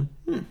United Kingdom.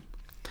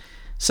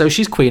 So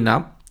she's queen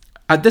now.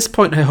 At this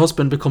point, her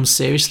husband becomes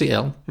seriously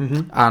ill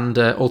and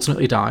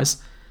ultimately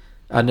dies.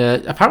 And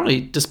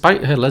apparently,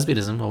 despite her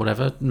lesbianism or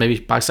whatever, maybe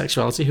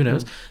bisexuality, who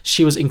knows,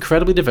 she was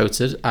incredibly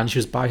devoted, and she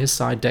was by his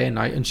side day and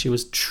night, and she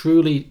was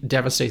truly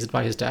devastated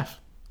by his death.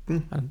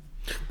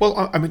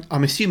 Well, I mean,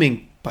 I'm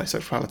assuming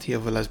bisexuality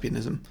over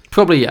lesbianism.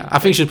 Probably, yeah. I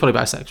think she was probably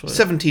bisexual.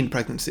 17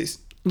 pregnancies.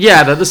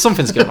 Yeah, there's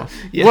something's going on.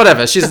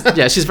 Whatever. She's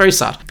very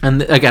sad.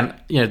 And again,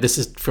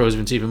 this throws her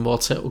into even more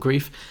total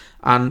grief.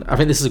 And I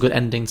think this is a good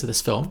ending to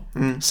this film.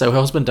 So her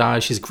husband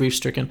dies, she's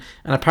grief-stricken,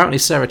 and apparently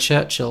Sarah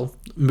Churchill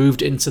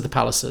moved into the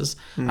palaces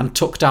and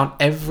took down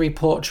every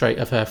portrait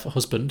of her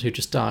husband who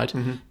just died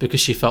because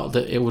she felt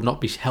that it would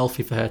not be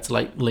healthy for her to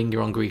like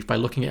linger on grief by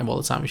looking at him all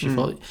the time. She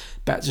thought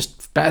better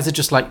to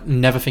just like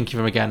never think of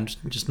him again,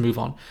 just move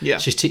on. Yeah.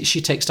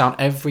 She takes down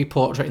every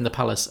portrait in the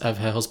palace of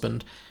her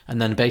husband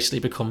and then basically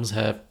becomes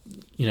her,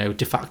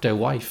 de facto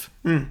wife.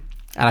 And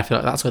I feel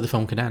like that's where the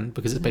film can end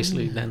because it's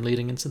basically then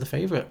leading into The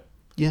Favourite.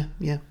 Yeah.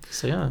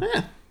 So yeah.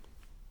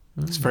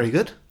 It's very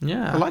good.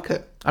 Yeah. I like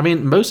it. I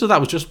mean, most of that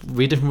was just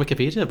reading from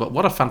Wikipedia, but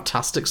what a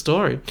fantastic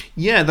story.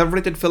 Yeah, that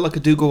really did feel like a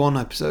Do Go On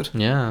episode.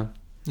 Yeah.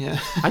 Yeah.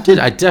 I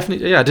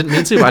definitely, I didn't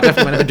mean to, but I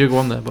definitely went to Do Go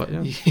On there, but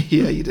yeah.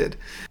 Yeah, you did.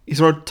 Is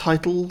there a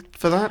title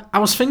for that? I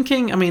was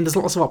thinking, I mean, there's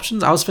lots of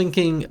options. I was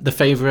thinking The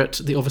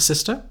Favourite, The Other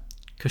Sister,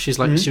 because she's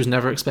like, she was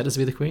never expected to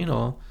be the queen,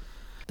 or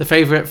The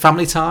Favourite,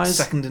 Family Ties.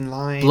 Second in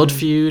Line. Blood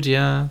Feud,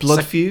 yeah.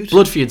 Blood Feud?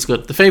 Blood Feud's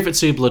good. The Favourite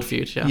 2, Blood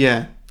Feud, yeah.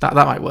 Yeah. That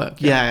might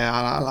work. Yeah,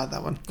 I like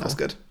that one. That's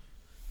good.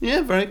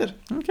 Yeah, very good.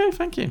 Okay,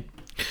 thank you.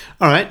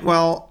 All right,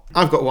 well,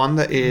 I've got one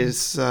that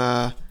is...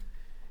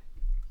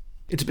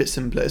 it's a bit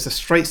simpler. It's a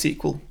straight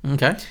sequel.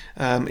 Okay.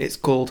 It's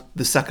called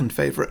The Second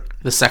Favourite.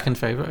 The Second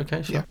Favourite,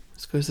 okay, sure. Yeah, I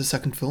suppose the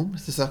second film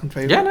is The Second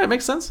Favourite. Yeah, no, it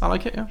makes sense. I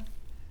like it, yeah.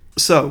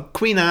 So,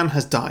 Queen Anne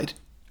has died.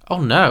 Oh,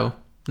 no.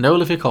 No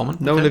Olivia Colman.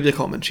 No Okay. Olivia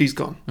Colman. She's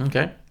gone.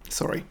 Okay.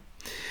 Sorry.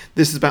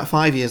 This is about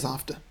 5 years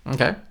after.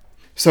 Okay.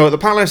 So the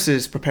palace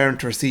is preparing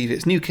to receive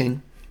its new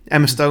king.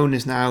 Emma Stone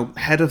is now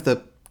head of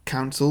the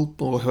council,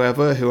 or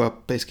whoever, who are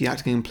basically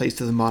acting in place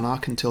of the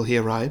monarch until he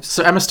arrives.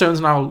 So Emma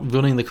Stone's now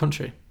running the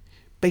country?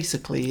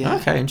 Basically, yeah.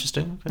 Okay,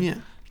 interesting. Okay. Yeah.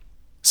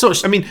 So,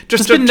 I mean,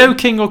 there's been no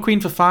king or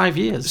queen for 5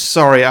 years.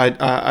 Sorry, I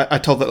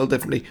told that a little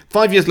differently.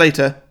 5 years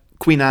later,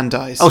 Queen Anne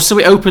dies. Oh, so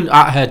it opened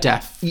at her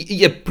death?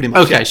 Yeah, pretty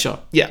much. Okay, yeah. sure.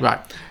 Yeah. Right.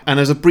 And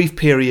there's a brief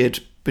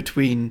period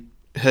between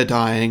her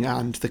dying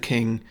and the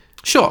king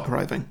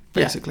arriving,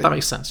 basically. Yeah, that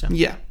makes sense, yeah.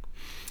 Yeah.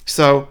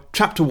 So,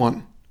 chapter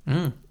 1.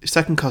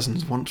 Second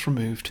cousins once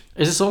removed.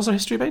 Is this also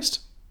history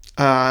based?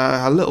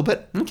 A little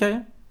bit. Okay.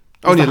 Yeah.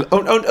 Only a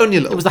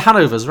little. It was the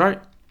Hanovers,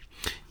 right?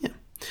 Yeah.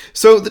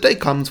 So the day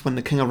comes when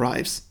the king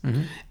arrives.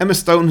 Emma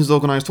Stone has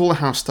organised all the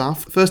house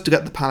staff, first to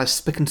get the palace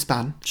spick and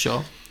span.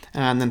 Sure.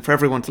 And then for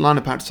everyone to line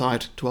up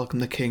outside to welcome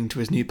the king to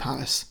his new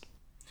palace.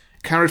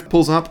 Carriage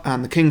pulls up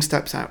and the king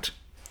steps out,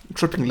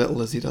 tripping a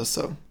little as he does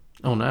so.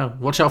 Oh no.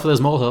 Watch out for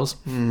those molehills.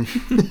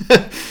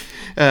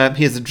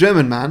 He is a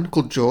German man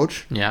called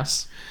George.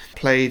 Yes.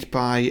 Played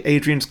by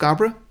Adrian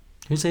Scarborough.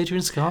 Who's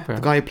Adrian Scarborough?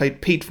 The guy who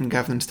played Pete from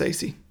Gavin and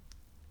Stacey.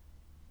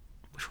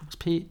 Which one was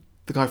Pete?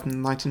 The guy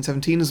from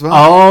 1917 as well.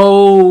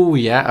 Oh,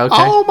 yeah, okay.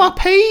 Oh, my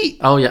Pete!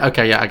 Oh, yeah,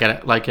 okay, yeah, I get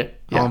it. Like it.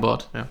 Yeah. I'm on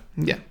board, yeah.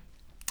 Yeah.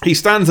 He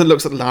stands and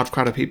looks at the large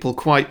crowd of people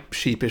quite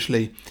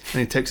sheepishly,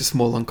 and he takes a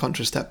small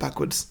unconscious step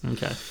backwards.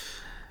 Okay.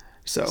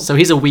 So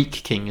he's a weak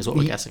king, is what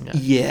we're guessing.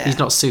 Yeah. He's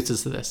not suited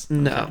to this.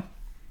 No. Okay.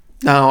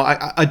 No,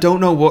 I don't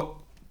know what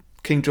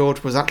King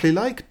George was actually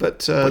like, but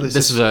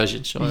this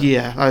version, sure.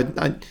 Yeah,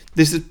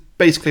 this is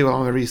basically where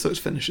my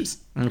research finishes.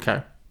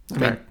 Okay. I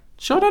mean,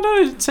 sure,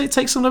 no,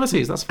 take some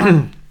liberties, that's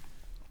fine.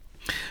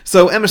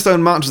 So Emma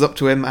Stone marches up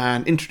to him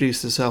and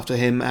introduces herself to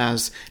him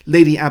as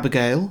Lady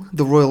Abigail,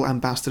 the Royal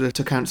Ambassador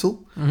to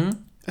Council,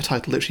 a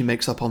title that she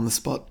makes up on the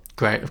spot.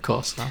 Great, of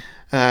course.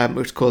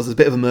 Which causes a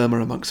bit of a murmur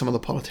amongst some of the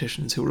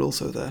politicians who were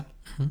also there.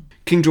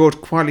 King George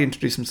quietly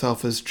introduced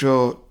himself as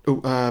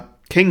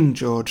King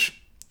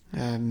George.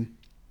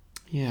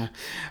 Yeah.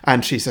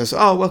 And she says,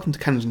 "Oh, welcome to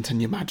Kensington,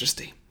 Your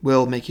Majesty.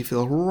 We'll make you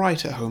feel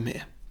right at home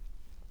here."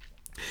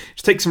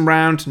 She takes him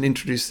round and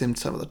introduces him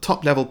to some of the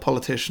top-level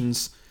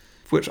politicians,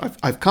 for which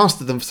I've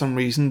casted them for some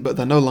reason, but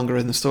they're no longer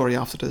in the story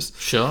after this.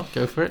 Sure,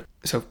 go for it.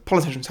 So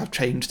politicians have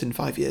changed in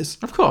 5 years.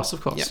 Of course,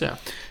 yeah.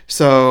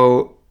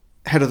 So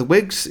head of the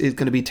Whigs is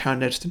going to be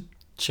Taron Egerton.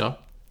 Sure.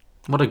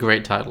 What a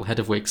great title, Head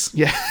of Whigs.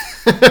 Yeah.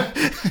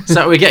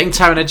 So we're getting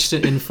Taron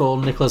Egerton in full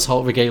Nicholas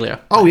Hoult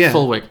regalia. Oh, yeah.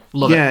 Full wig.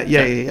 Love it.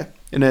 Yeah.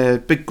 In a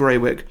big grey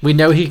wig. We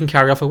know he can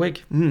carry off a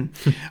wig. And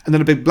then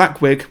a big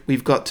black wig,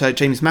 we've got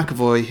James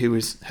McAvoy, who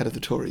is head of the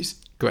Tories.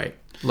 Great.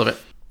 Love it.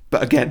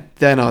 But again,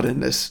 they're not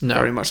in this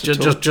very much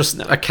at all. Just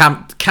a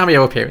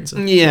cameo appearance.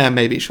 Yeah,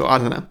 maybe, sure. I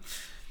don't know.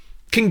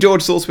 King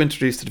George is also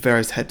introduced to the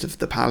various heads of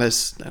the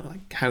palace,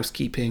 like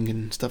housekeeping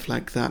and stuff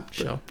like that.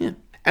 Sure. Yeah.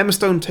 Emma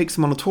Stone takes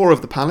him on a tour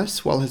of the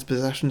palace while his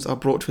possessions are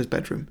brought to his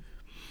bedroom.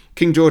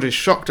 King George is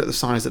shocked at the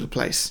size of the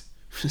place.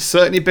 It's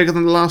certainly bigger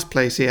than the last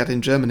place he had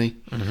in Germany.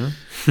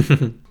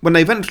 When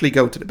they eventually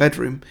go to the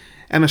bedroom,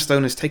 Emma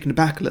Stone is taken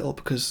aback a little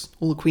because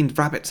all the Queen's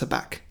rabbits are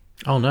back.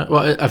 Oh no!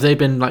 Well, have they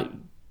been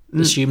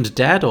assumed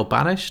dead or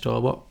banished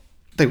or what?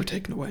 They were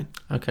taken away.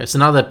 Okay, so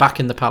now they're back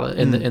in the palace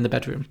in the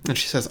bedroom. And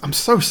she says, "I'm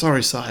so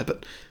sorry, sire,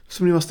 but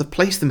somebody must have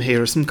placed them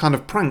here as some kind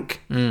of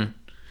prank." And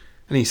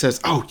he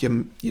says, "Oh,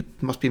 you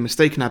must be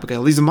mistaken,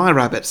 Abigail. These are my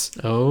rabbits.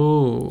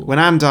 Oh. When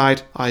Anne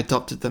died, I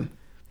adopted them.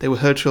 They were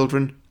her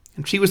children,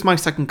 and she was my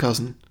second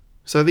cousin.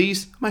 So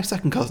these are my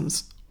second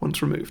cousins,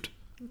 once removed."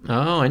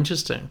 Oh,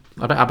 interesting.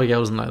 I bet Abigail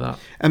wasn't like that.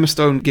 Emma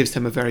Stone gives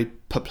him a very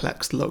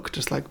perplexed look,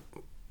 just like,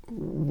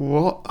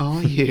 "What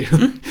are you?"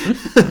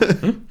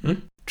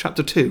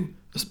 Chapter 2,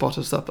 A Spot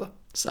of Supper.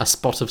 A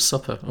spot of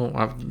supper. Oh,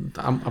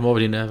 I'm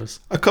already nervous.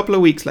 A couple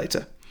of weeks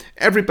later,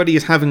 everybody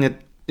is having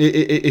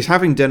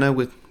dinner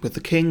with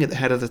the king at the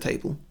head of the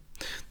table.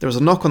 There is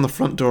a knock on the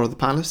front door of the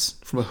palace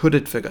from a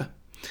hooded figure.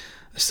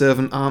 A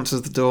servant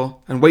answers the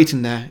door, and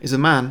waiting there is a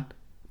man,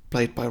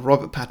 played by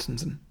Robert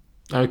Pattinson.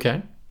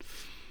 Okay.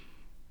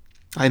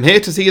 "I'm here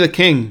to see the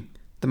king,"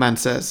 the man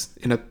says,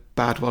 in a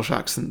bad Welsh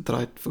accent that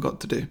I forgot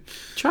to do.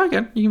 Try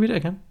again. You can read it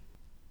again.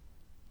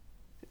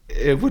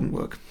 It wouldn't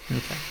work.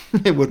 Okay.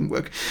 It wouldn't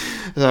work.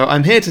 So,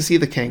 "I'm here to see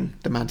the king,"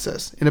 the man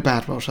says, in a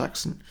bad Welsh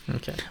accent.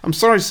 Okay. "I'm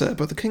sorry, sir,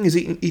 but the king is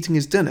eating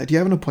his dinner. Do you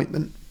have an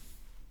appointment?"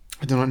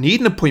 "I do not need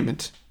an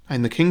appointment.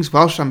 I'm the king's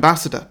Welsh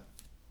ambassador."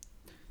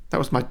 That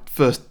was my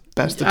first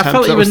best attempt. I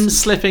felt you were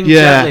slipping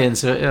gently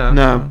into it, yeah.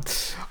 No.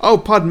 "Oh,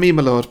 pardon me,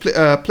 my lord.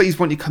 Please,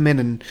 won't you come in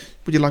and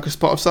would you like a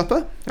spot of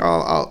supper?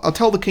 I'll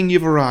tell the king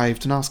you've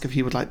arrived and ask if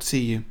he would like to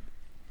see you."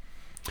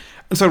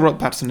 And so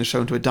Robert Pattinson is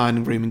shown to a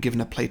dining room and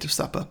given a plate of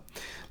supper.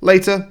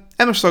 Later,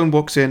 Emma Stone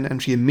walks in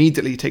and she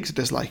immediately takes a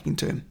disliking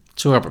to him.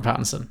 To Robert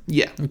Pattinson?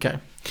 Yeah. Okay.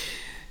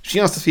 She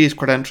asks to see his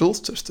credentials,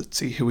 just to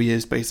see who he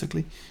is,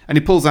 basically. And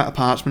he pulls out a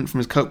parchment from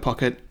his coat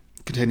pocket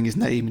containing his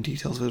name and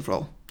details of his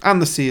role.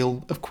 And the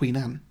seal of Queen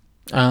Anne.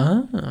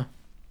 Ah.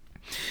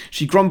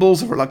 She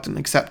grumbles a reluctant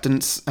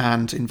acceptance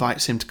and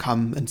invites him to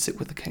come and sit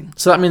with the king.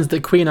 So that means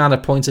that Queen Anne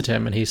appointed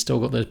him and he's still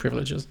got those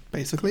privileges?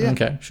 Basically, yeah.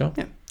 Okay, sure.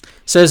 Yeah.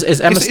 So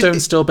is Emma Stone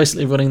still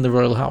basically running the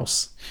royal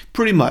house?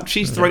 Pretty much.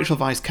 She's the Rachel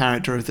Weisz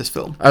character of this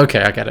film.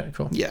 Okay, I get it.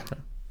 Cool. Yeah.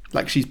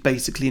 Like, she's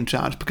basically in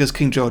charge because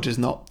King George is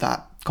not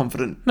that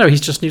confident. No,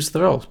 he's just new to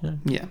the role.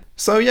 Yeah.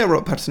 So, yeah,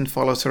 Robert Pattinson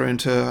follows her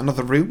into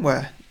another room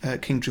where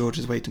King George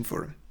is waiting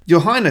for him.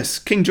 "Your Highness,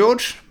 King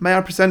George, may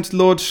I present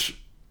Lord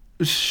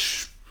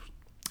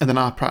And then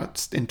our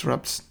Pratt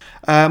interrupts.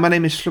 "My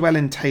name is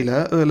Llewellyn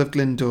Taylor, Earl of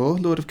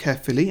Glyndŵr, Lord of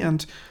Caerphilly,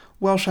 and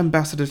Welsh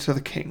Ambassador to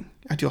the King,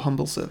 at your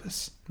humble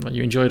service." Well,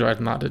 you enjoyed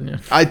writing that, didn't you?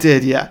 I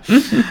did, yeah.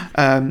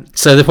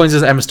 So the point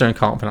is Emma Stone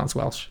can't pronounce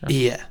Welsh.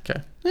 Yeah.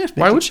 Okay. Yeah,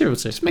 why would she be able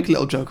to? Just make a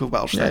little joke of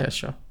Welsh there. Yeah,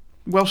 sure.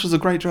 Welsh is a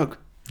great joke.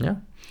 Yeah.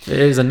 It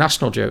is a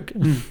national joke.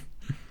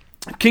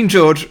 King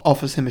George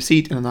offers him a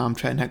seat in an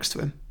armchair next to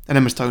him, and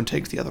Emma Stone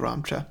takes the other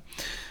armchair.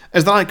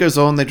 As the night goes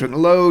on, they drink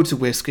loads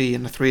of whiskey,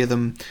 and the three of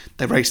them,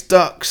 they race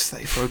ducks,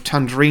 they throw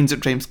tangerines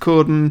at James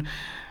Corden.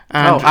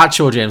 And,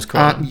 actual James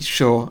Corden.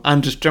 Sure,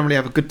 and just generally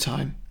have a good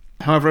time.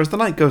 However, as the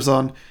night goes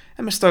on,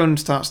 Emma Stone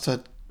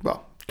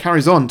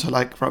carries on to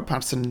like Robert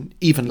Pattinson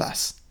even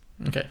less.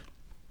 Okay.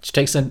 She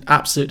takes an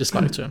absolute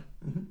dislike to him.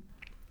 Mm-hmm.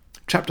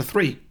 Chapter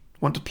 3.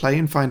 Want to play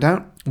and find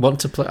out? Want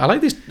to play. I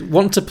like these.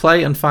 Want to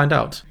play and find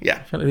out. Yeah.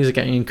 I feel like these are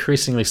getting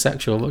increasingly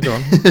sexual, but go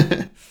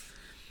on.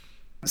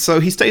 So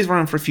he stays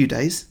around for a few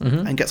days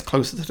and gets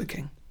closer to the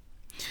king.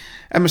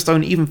 Emma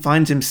Stone even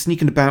finds him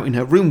sneaking about in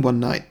her room one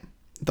night,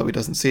 though he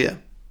doesn't see her.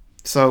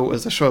 So,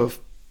 as a show of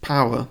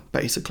power,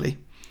 basically,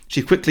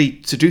 she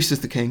quickly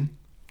seduces the king,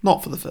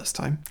 not for the first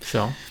time,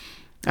 sure,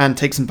 and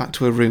takes him back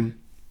to her room.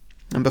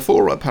 And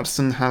before Robert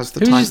Pattinson has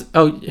the time...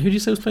 who did you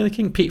say was playing the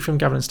king? Pete from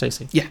Gavin and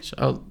Stacey? Yeah.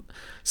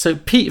 So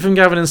Pete from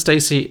Gavin and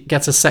Stacey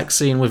gets a sex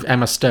scene with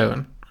Emma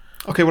Stone.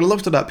 Okay, well, I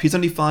looked it up. He's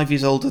only 5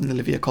 years older than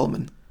Olivia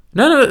Colman.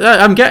 No,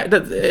 I'm getting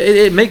that.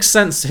 It makes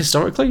sense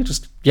historically.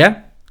 Just,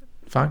 yeah,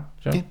 fine.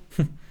 Sure.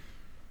 Yeah,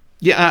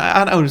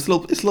 yeah I know, it's a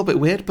little bit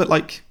weird, but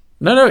like...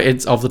 No,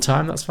 it's of the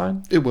time, that's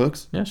fine. It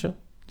works. Yeah, sure.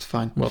 It's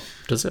fine. Well,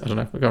 does it? I don't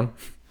know. We're going.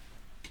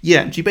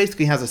 Yeah, she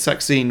basically has a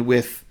sex scene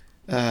with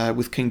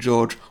King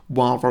George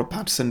while Robert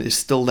Pattinson is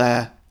still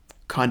there,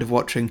 kind of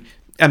watching.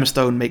 Emma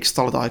Stone makes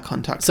solid eye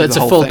contact. So it's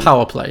a full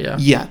power play, yeah?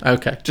 Yeah.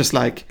 Okay. Just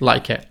like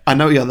it. I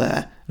know you're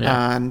there,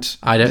 yeah. and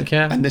I don't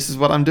care. And this is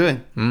what I'm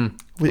doing.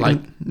 What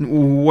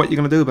are you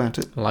going to do about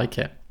it? Like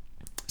it.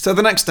 So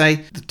the next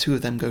day, the two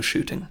of them go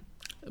shooting.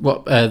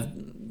 What? R.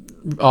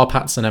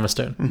 Pattinson and Emma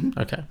Stone? Mm-hmm.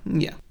 Okay.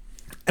 Yeah.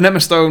 And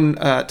Emma Stone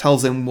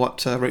tells him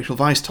what Rachel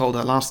Weisz told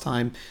her last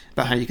time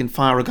about how you can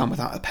fire a gun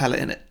without a pellet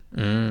in it.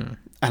 And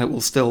it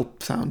will still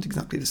sound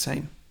exactly the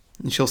same.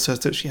 And she says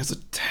that she has a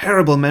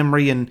terrible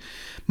memory and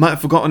might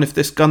have forgotten if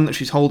this gun that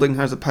she's holding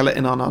has a pellet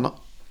in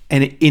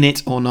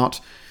it or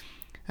not.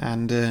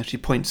 And she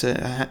points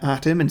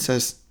at him and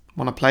says,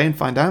 "Want to play and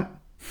find out?"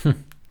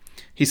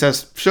 He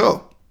says,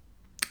 "Sure."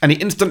 And he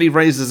instantly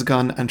raises a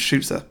gun and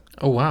shoots her.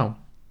 Oh, wow.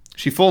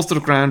 She falls to the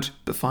ground,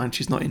 but fine,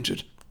 she's not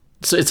injured.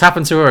 So it's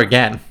happened to her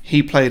again.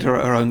 He played her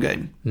her own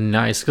game.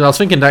 Nice. Because I was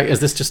thinking, is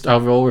this just a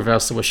role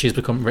reversal where she's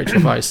become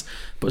Rachel Weisz?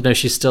 But no,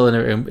 she's still in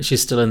her room.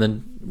 She's still in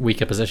the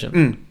weaker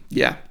position.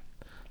 Yeah.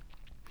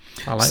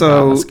 I like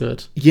that. That's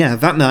good. Yeah,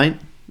 that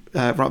night,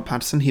 Robert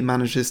Pattinson, he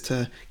manages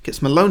to get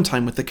some alone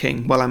time with the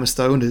king while Emma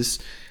Stone is,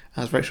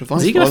 as Rachel Weisz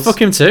was. Is he going to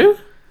fuck him too?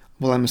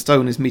 Well, Emma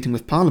Stone is meeting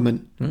with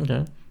Parliament.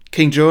 Okay.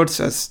 King George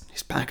says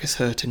his back is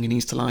hurting, he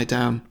needs to lie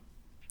down.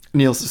 And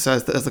he also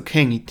says that as a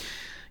king,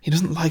 he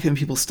doesn't like it when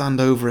people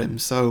stand over him,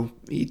 so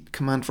he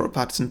commands Robert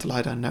Pattinson to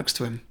lie down next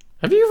to him.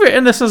 Have you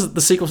written this as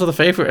the sequel to The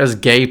Favourite as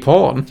gay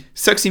porn?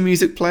 Sexy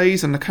music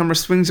plays and the camera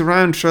swings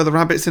around to show the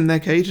rabbits in their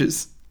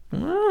cages.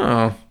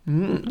 Oh,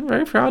 I'm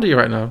very proud of you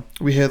right now.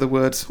 We hear the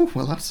words, "Oh,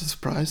 well, that's a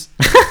surprise."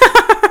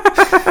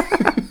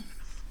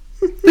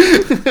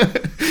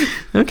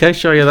 Okay,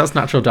 sure, yeah, that's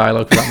natural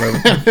dialogue for that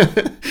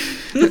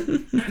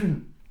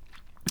moment.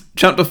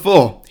 Chapter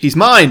 4. He's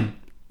mine.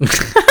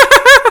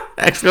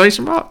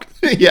 Exclamation mark.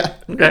 Yeah.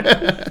 Okay.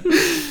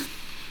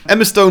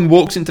 Emma Stone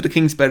walks into the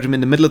King's bedroom in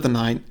the middle of the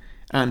night,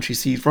 and she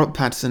sees Robert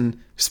Pattinson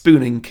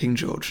spooning King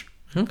George.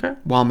 Okay.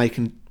 While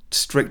making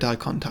strict eye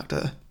contact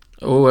at her.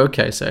 Oh,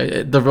 okay,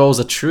 so the roles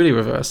are truly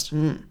reversed.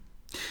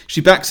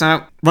 She backs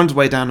out, runs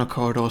away down a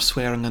corridor,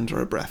 swearing under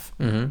her breath.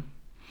 Mm-hmm.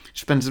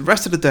 She spends the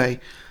rest of the day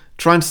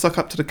trying to suck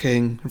up to the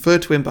King, refer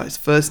to him by his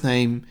first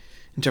name,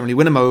 and generally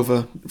win him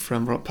over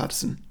from Robert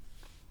Pattinson.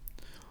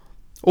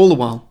 All the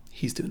while,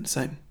 he's doing the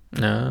same.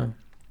 No.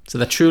 So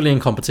they're truly in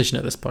competition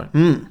at this point.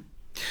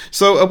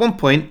 So at one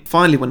point,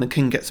 finally, when the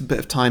King gets a bit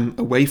of time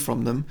away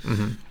from them,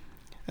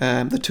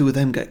 the two of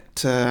them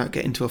get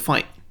into a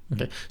fight.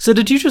 Okay. So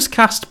did you just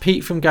cast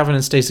Pete from Gavin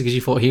and Stacey because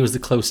you thought he was the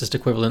closest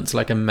equivalent to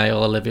like a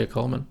male Olivia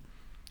Colman?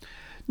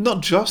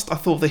 Not just. I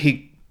thought that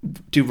he'd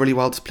do really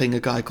well to playing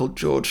a guy called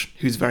George,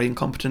 who's very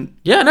incompetent.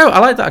 Yeah, no, I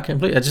like that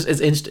completely.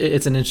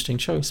 It's an interesting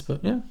choice,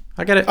 but yeah,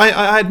 I get it.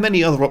 I had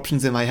many other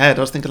options in my head.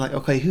 I was thinking like,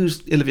 okay,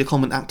 who's Olivia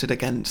Colman acted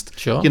against?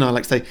 Sure. You know,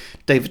 like say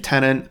David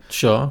Tennant.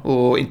 Sure.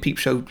 Or in Peep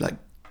Show, like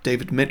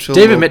David Mitchell.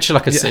 Mitchell, I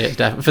could see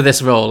it for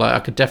this role. Like, I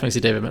could definitely see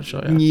David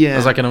Mitchell. Yeah.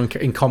 As like an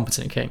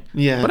incompetent king.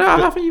 Yeah. But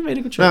I think you made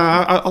a good choice. No,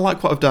 I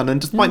like what I've done,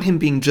 and despite him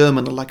being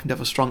German, I like him to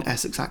have a strong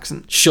Essex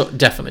accent. Sure,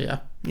 definitely, yeah.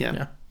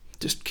 Yeah.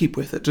 Just keep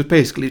with it. Just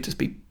basically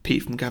be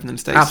Pete from Gavin and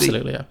Stacey.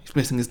 Absolutely, yeah. He's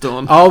missing his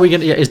Dawn. Oh, we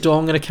gonna? Yeah, is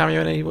Dawn going to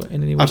cameo in any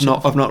way? I've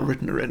not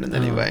written her in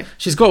any way.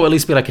 She's got to at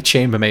least be like a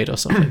chambermaid or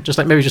something. Just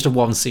like maybe just a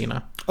one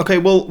scener. Okay,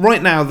 well,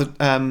 right now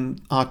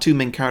our two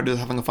main characters are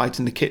having a fight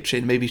in the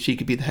kitchen. Maybe she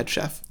could be the head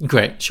chef.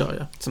 Great, sure,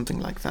 yeah.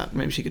 Something like that.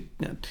 Maybe she could,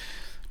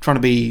 trying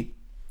to be,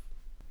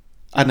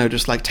 I don't know,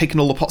 just like taking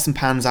all the pots and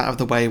pans out of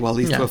the way while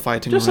these two are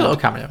fighting. Just around. a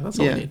little cameo. That's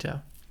all we need, yeah.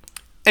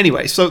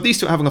 Anyway, so these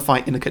two are having a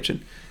fight in the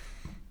kitchen.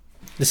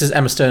 This is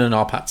Emma Stone and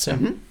R. Pats, yeah.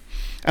 Mm-hmm.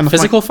 And the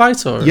physical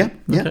fight or? Yeah.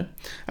 Okay.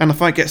 And the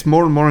fight gets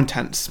more and more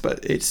intense,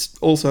 but it's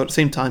also at the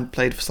same time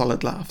played for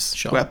solid laughs,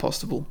 sure, where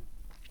possible.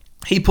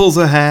 He pulls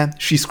her hair,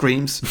 she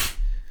screams.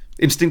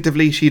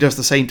 Instinctively, she does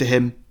the same to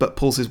him, but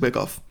pulls his wig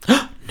off.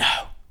 No.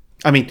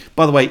 I mean,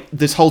 by the way,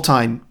 this whole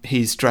time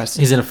he's dressed.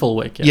 He's in a full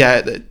wig,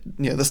 yeah.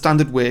 The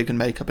standard wig and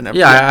makeup and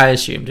everything. Yeah, I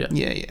assumed, yeah.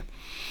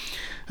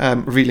 Yeah.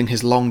 Revealing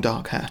his long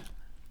dark hair.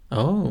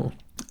 Oh.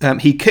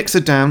 He kicks her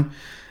down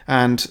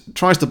and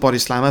tries to body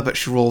slam her, but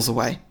she rolls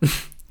away.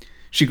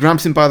 She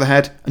grabs him by the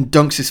head and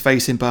dunks his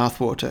face in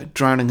bathwater,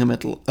 drowning him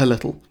a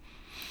little.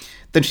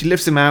 Then she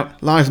lifts him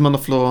out, lies him on the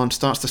floor, and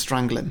starts to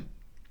strangle him.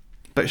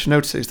 But she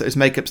notices that his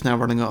makeup's now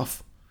running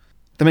off.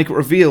 The makeup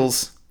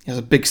reveals he has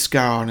a big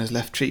scar on his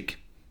left cheek.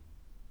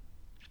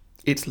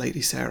 It's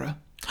Lady Sarah.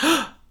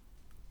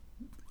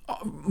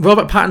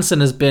 Robert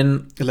Pattinson has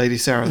been Lady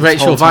Sarah.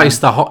 Rachel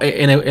Weisz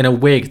in a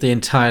wig the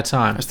entire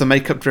time. As the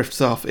makeup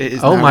drifts off, it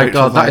is. Oh now my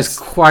Rachel god, that Weisz. is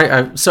quite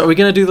a. So are we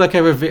going to do like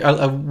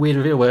a weird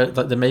reveal where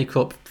like the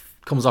makeup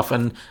comes off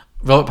and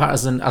Robert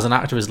Pattinson as an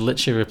actor is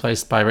literally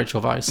replaced by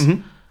Rachel Weisz?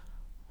 Mm-hmm.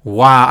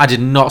 Wow, I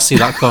did not see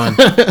that coming.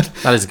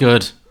 That is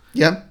good.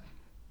 Yeah.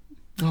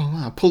 Oh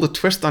wow, pulled a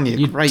twist on you.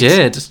 You Great.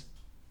 did.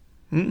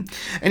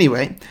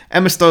 Anyway,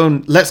 Emma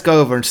Stone lets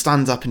go of her and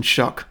stands up in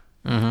shock.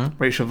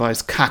 Mm-hmm. Rachel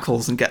Weisz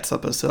cackles and gets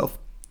up herself.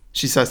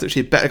 She says that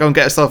she'd better go and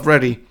get herself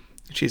ready.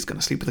 She's going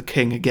to sleep with the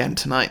king again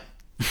tonight.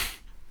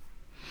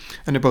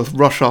 And they both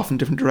rush off in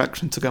different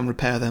directions to go and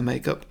repair their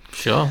makeup.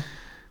 Sure.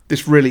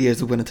 This really is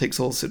a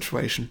winner-takes-all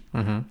situation.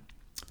 Mm-hmm.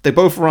 They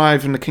both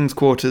arrive in the king's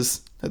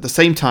quarters at the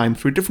same time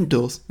through different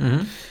doors.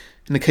 Mm-hmm.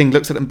 And the king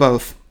looks at them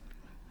both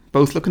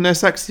looking their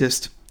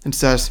sexiest, and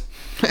says,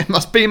 "It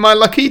must be my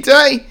lucky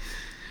day."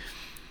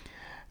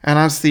 And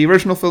as the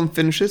original film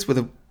finishes with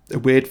a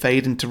weird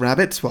fade into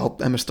rabbits while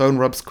Emma Stone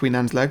rubs Queen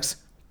Anne's legs,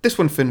 this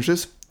one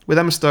finishes with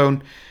Emma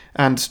Stone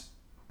and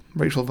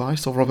Rachel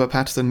Weisz or Robert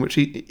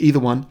Pattinson, either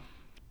one,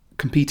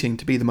 competing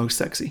to be the most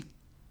sexy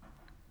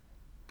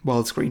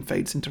while the screen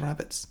fades into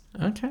rabbits.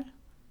 Okay.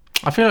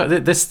 I feel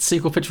like this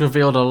sequel picture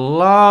revealed a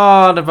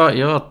lot about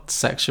your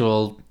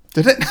sexual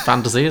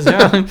fantasies,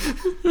 yeah.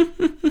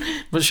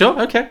 But sure,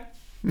 okay.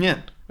 Yeah.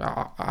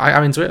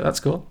 I'm into it, that's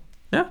cool.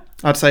 Yeah.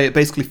 I'd say it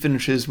basically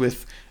finishes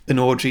with an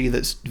orgy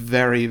that's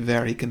very,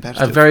 very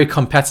competitive. A very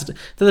competitive...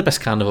 They're the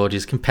best kind of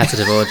orgies,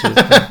 competitive orgies.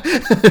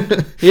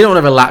 You don't want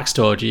a relaxed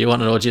orgy, you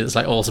want an orgy that's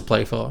like all to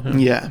play for.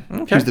 Yeah.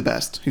 Okay. Who's the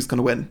best? Who's going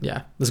to win?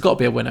 Yeah. There's got to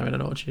be a winner in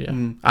an orgy, yeah.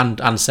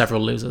 And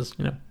several losers,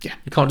 you know. Yeah.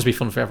 It can't just be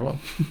fun for everyone.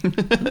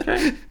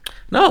 Okay.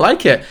 No, I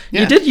like it.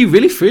 Yeah. You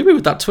really threw me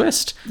with that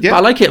twist. Yeah. But I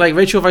like it, like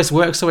Rachel Weisz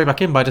works her way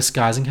back in by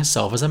disguising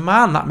herself as a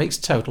man. That makes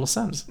total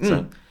sense.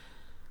 So,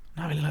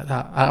 I really like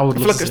that. I would I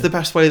feel like it's the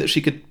best way that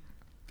she could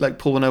like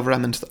pull one over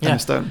Emma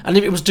Stone. And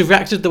if it was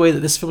directed the way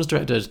that this film was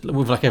directed,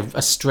 with like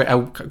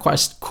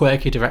quite a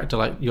quirky director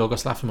like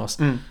Yorgos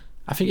Lanthimos,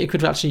 I think they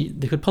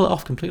could pull it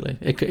off completely.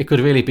 It could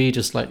really be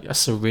just like a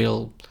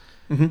surreal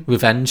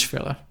revenge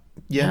thriller.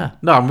 Yeah.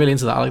 No, I'm really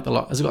into that. I like that a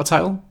lot. Has it got a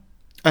title?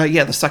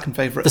 Yeah, the second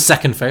favourite. The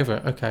second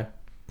favourite. Okay.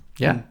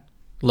 Yeah.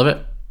 Love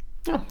it.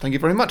 Oh, thank you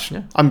very much.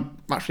 Yeah. I'm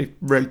actually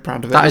really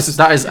proud of it.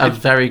 That is a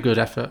very good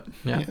effort.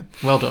 Yeah.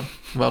 Well done.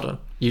 Well done.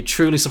 You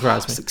truly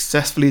surprised me.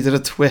 Successfully did a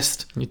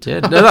twist. You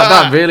did. No,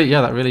 that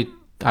really,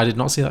 I did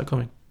not see that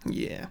coming.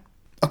 Yeah.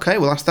 Okay,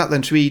 well, that's that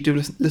then. Should we do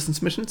listen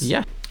submissions?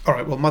 Yeah. All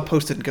right, well, my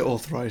post didn't get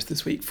authorised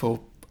this week for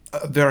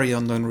a very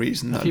unknown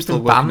reason. Have you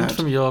been banned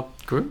from your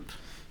group?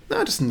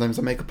 No, just sometimes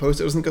I make a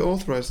post, it doesn't get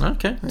authorised.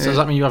 Okay. So does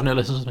that mean you have no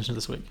listener submissions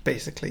this week?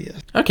 Basically,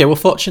 yes. Okay, well,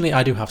 fortunately,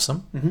 I do have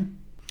some. Mm-hmm.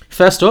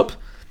 First up,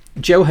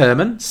 Joe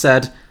Herman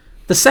said,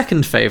 the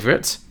second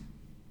favourite,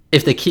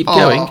 if they keep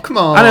going... come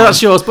on. I know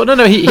that's yours, but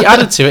no, he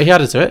added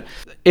to it.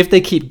 If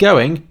they keep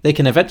going, they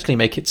can eventually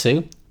make it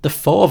to the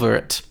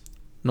favourite.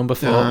 Number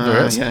 4.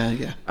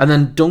 Yeah. And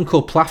then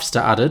Dunkel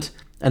Plafster added,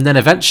 and then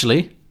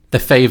eventually, the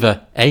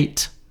favour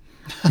 8.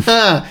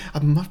 I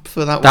much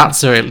prefer that one.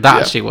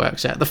 That actually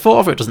works, yeah. The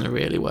favourite doesn't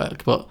really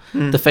work, but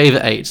the favour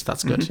 8,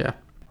 that's good, yeah.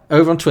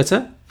 Over on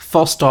Twitter,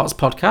 False Starts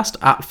Podcast,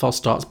 at False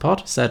Starts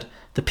Pod, said,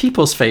 the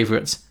people's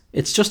favourite.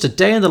 It's just a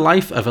day in the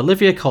life of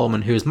Olivia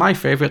Colman, who is my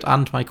favourite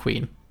and my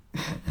queen.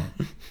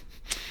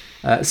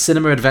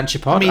 Cinema Adventure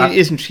Pod. I mean,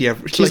 isn't she?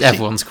 She's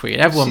everyone's queen.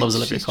 Everyone loves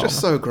Olivia Colman. She's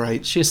just so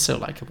great. She's so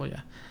likeable,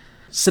 yeah.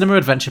 Cinema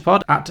Adventure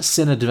Pod, at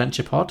Cine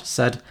Adventure Pod,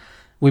 said,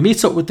 we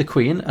meet up with the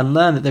Queen and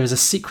learn that there is a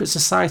secret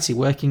society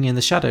working in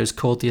the shadows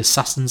called the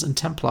Assassins and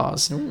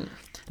Templars. Ooh.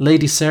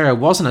 Lady Sarah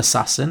was an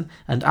assassin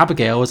and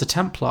Abigail was a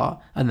Templar,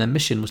 and their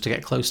mission was to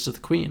get close to the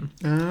Queen.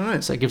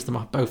 Alright. So it gives them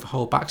both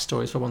whole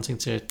backstories for wanting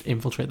to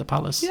infiltrate the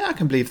palace. Yeah, I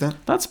can believe that.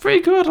 That's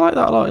pretty good. I like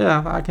that a lot,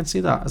 yeah. I can see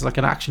that as like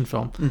an action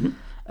film.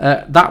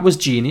 Mm-hmm. That was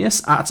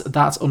genius, at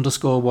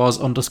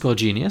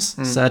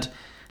that_was_genius, said,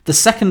 the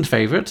second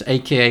favourite,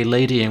 aka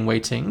Lady in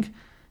Waiting,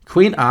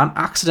 Queen Anne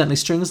accidentally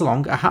strings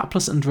along a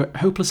hapless and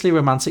hopelessly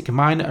romantic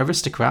minor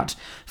aristocrat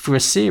for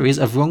a series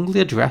of wrongly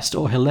addressed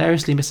or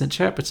hilariously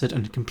misinterpreted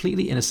and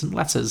completely innocent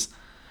letters.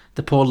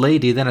 The poor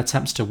lady then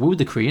attempts to woo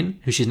the Queen,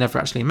 who she's never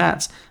actually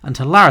met, and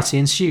hilarity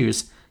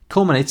ensues,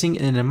 culminating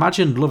in an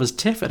imagined lover's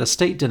tiff at a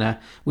state dinner,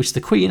 which the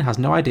Queen has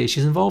no idea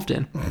she's involved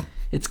in.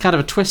 It's kind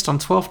of a twist on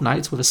 12th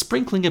Night with a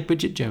sprinkling of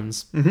Bridget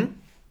Jones. Mm-hmm.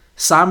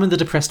 Simon the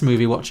Depressed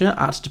Movie Watcher,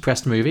 at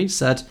Depressed Movie,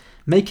 said,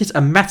 make it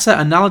a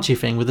meta-analogy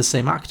thing with the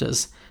same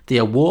actors. The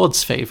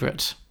awards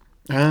favourite.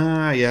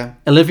 Yeah.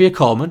 Olivia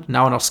Colman,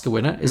 now an Oscar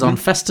winner, is on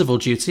festival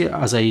duty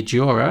as a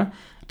juror,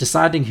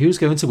 deciding who's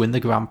going to win the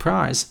grand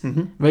prize.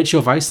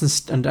 Rachel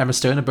Weisz and Emma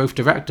Stone are both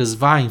directors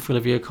vying for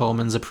Olivia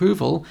Colman's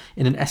approval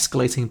in an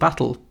escalating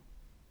battle.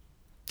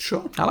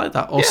 Sure. I like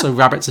that. Also,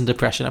 Rabbits and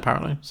Depression,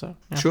 apparently. So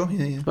yeah. Sure,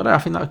 yeah. But I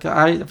think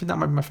that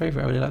might be my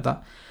favourite. I really like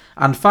that.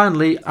 And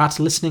finally, at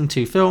Listening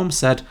to Film,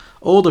 said,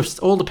 all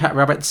the pet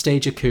rabbits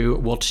stage a coup,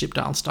 Watership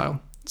Down style.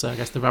 So I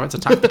guess the rabbits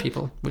attack the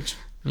people, which...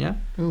 Yeah.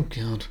 Oh,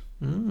 God.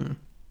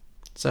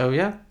 So,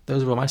 yeah,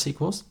 those were all my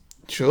sequels.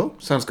 Sure.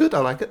 Sounds good. I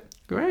like it.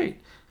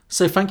 Great.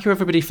 So thank you,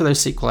 everybody, for those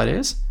sequel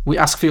ideas. We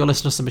ask for your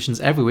listener submissions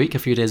every week, a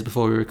few days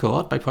before we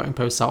record, by putting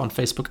posts out on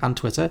Facebook and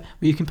Twitter,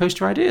 where you can post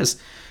your ideas.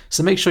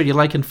 So make sure you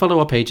like and follow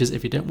our pages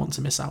if you don't want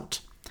to miss out.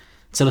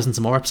 To listen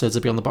to more episodes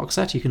of Beyond the Box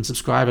Set, you can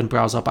subscribe and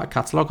browse our back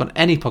catalogue on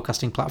any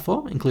podcasting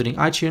platform, including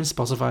iTunes,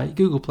 Spotify,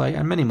 Google Play,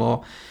 and many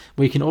more,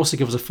 where you can also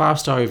give us a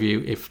 5-star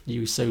review if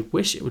you so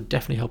wish. It would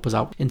definitely help us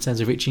out in terms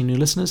of reaching new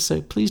listeners,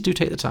 so please do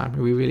take the time.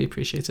 We really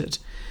appreciate it.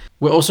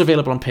 We're also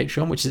available on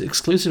Patreon, which is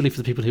exclusively for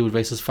the people who would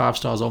rate us 5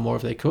 stars or more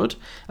if they could.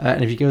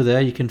 And if you go there,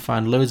 you can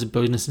find loads of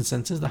bonus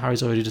incentives that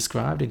Harry's already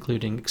described,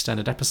 including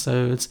extended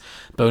episodes,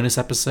 bonus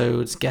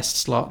episodes, guest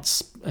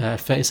slots,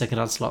 30-second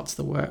ad slots,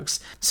 the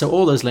works. So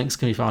all those links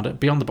can be found at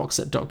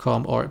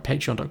beyondtheboxset.com or at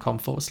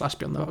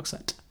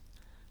patreon.com/beyondtheboxset.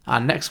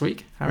 And next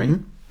week, Harry,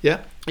 Yeah.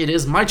 it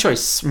is my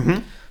choice.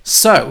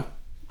 So,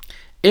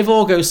 if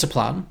all goes to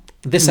plan,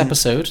 this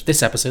episode,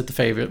 the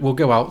favourite, will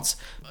go out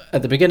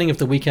at the beginning of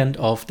the weekend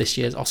of this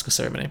year's Oscar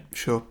ceremony.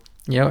 Sure.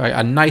 You know,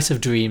 a night of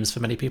dreams for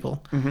many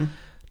people.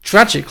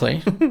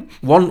 Tragically,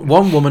 one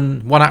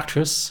woman, one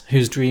actress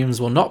whose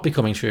dreams will not be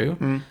coming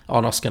true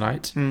on Oscar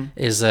night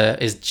is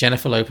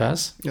Jennifer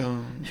Lopez,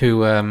 who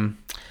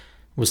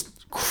was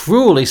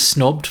cruelly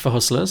snubbed for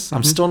Hustlers.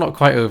 I'm still not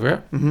quite over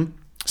it.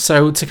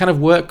 So to kind of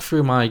work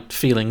through my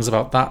feelings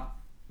about that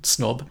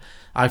snub,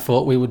 I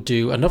thought we would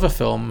do another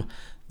film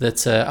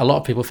that a lot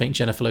of people think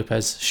Jennifer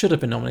Lopez should have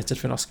been nominated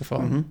for an Oscar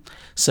for.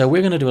 So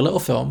we're going to do a little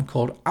film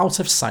called Out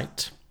of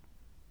Sight.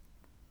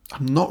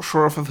 I'm not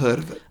sure if I've heard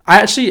of it.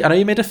 I know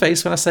you made a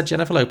face when I said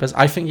Jennifer Lopez.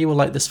 I think you will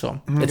like this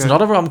film. Okay. It's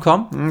not a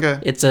rom-com. Okay.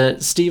 It's a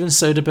Steven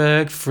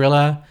Soderbergh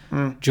thriller.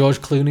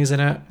 George Clooney's in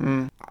it.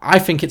 I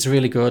think it's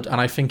really good,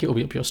 and I think it will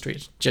be up your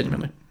street,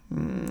 genuinely.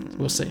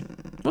 We'll see.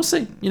 We'll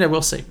see.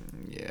 We'll see.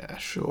 Yeah,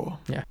 sure.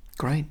 Yeah.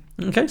 Great.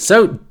 Okay,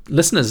 so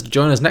listeners,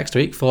 join us next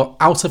week for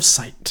Out of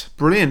Sight.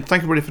 Brilliant.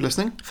 Thank you, everybody, for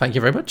listening. Thank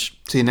you very much.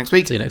 See you next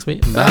week. See you next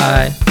week.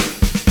 Bye.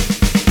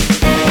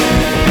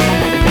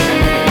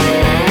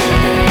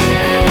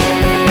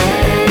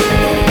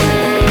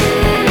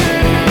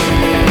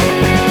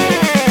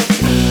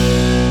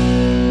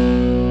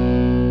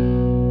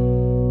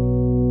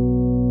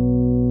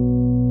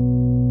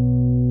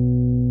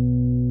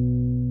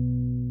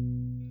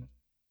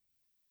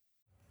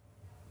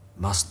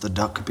 Must the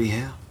duck be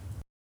here?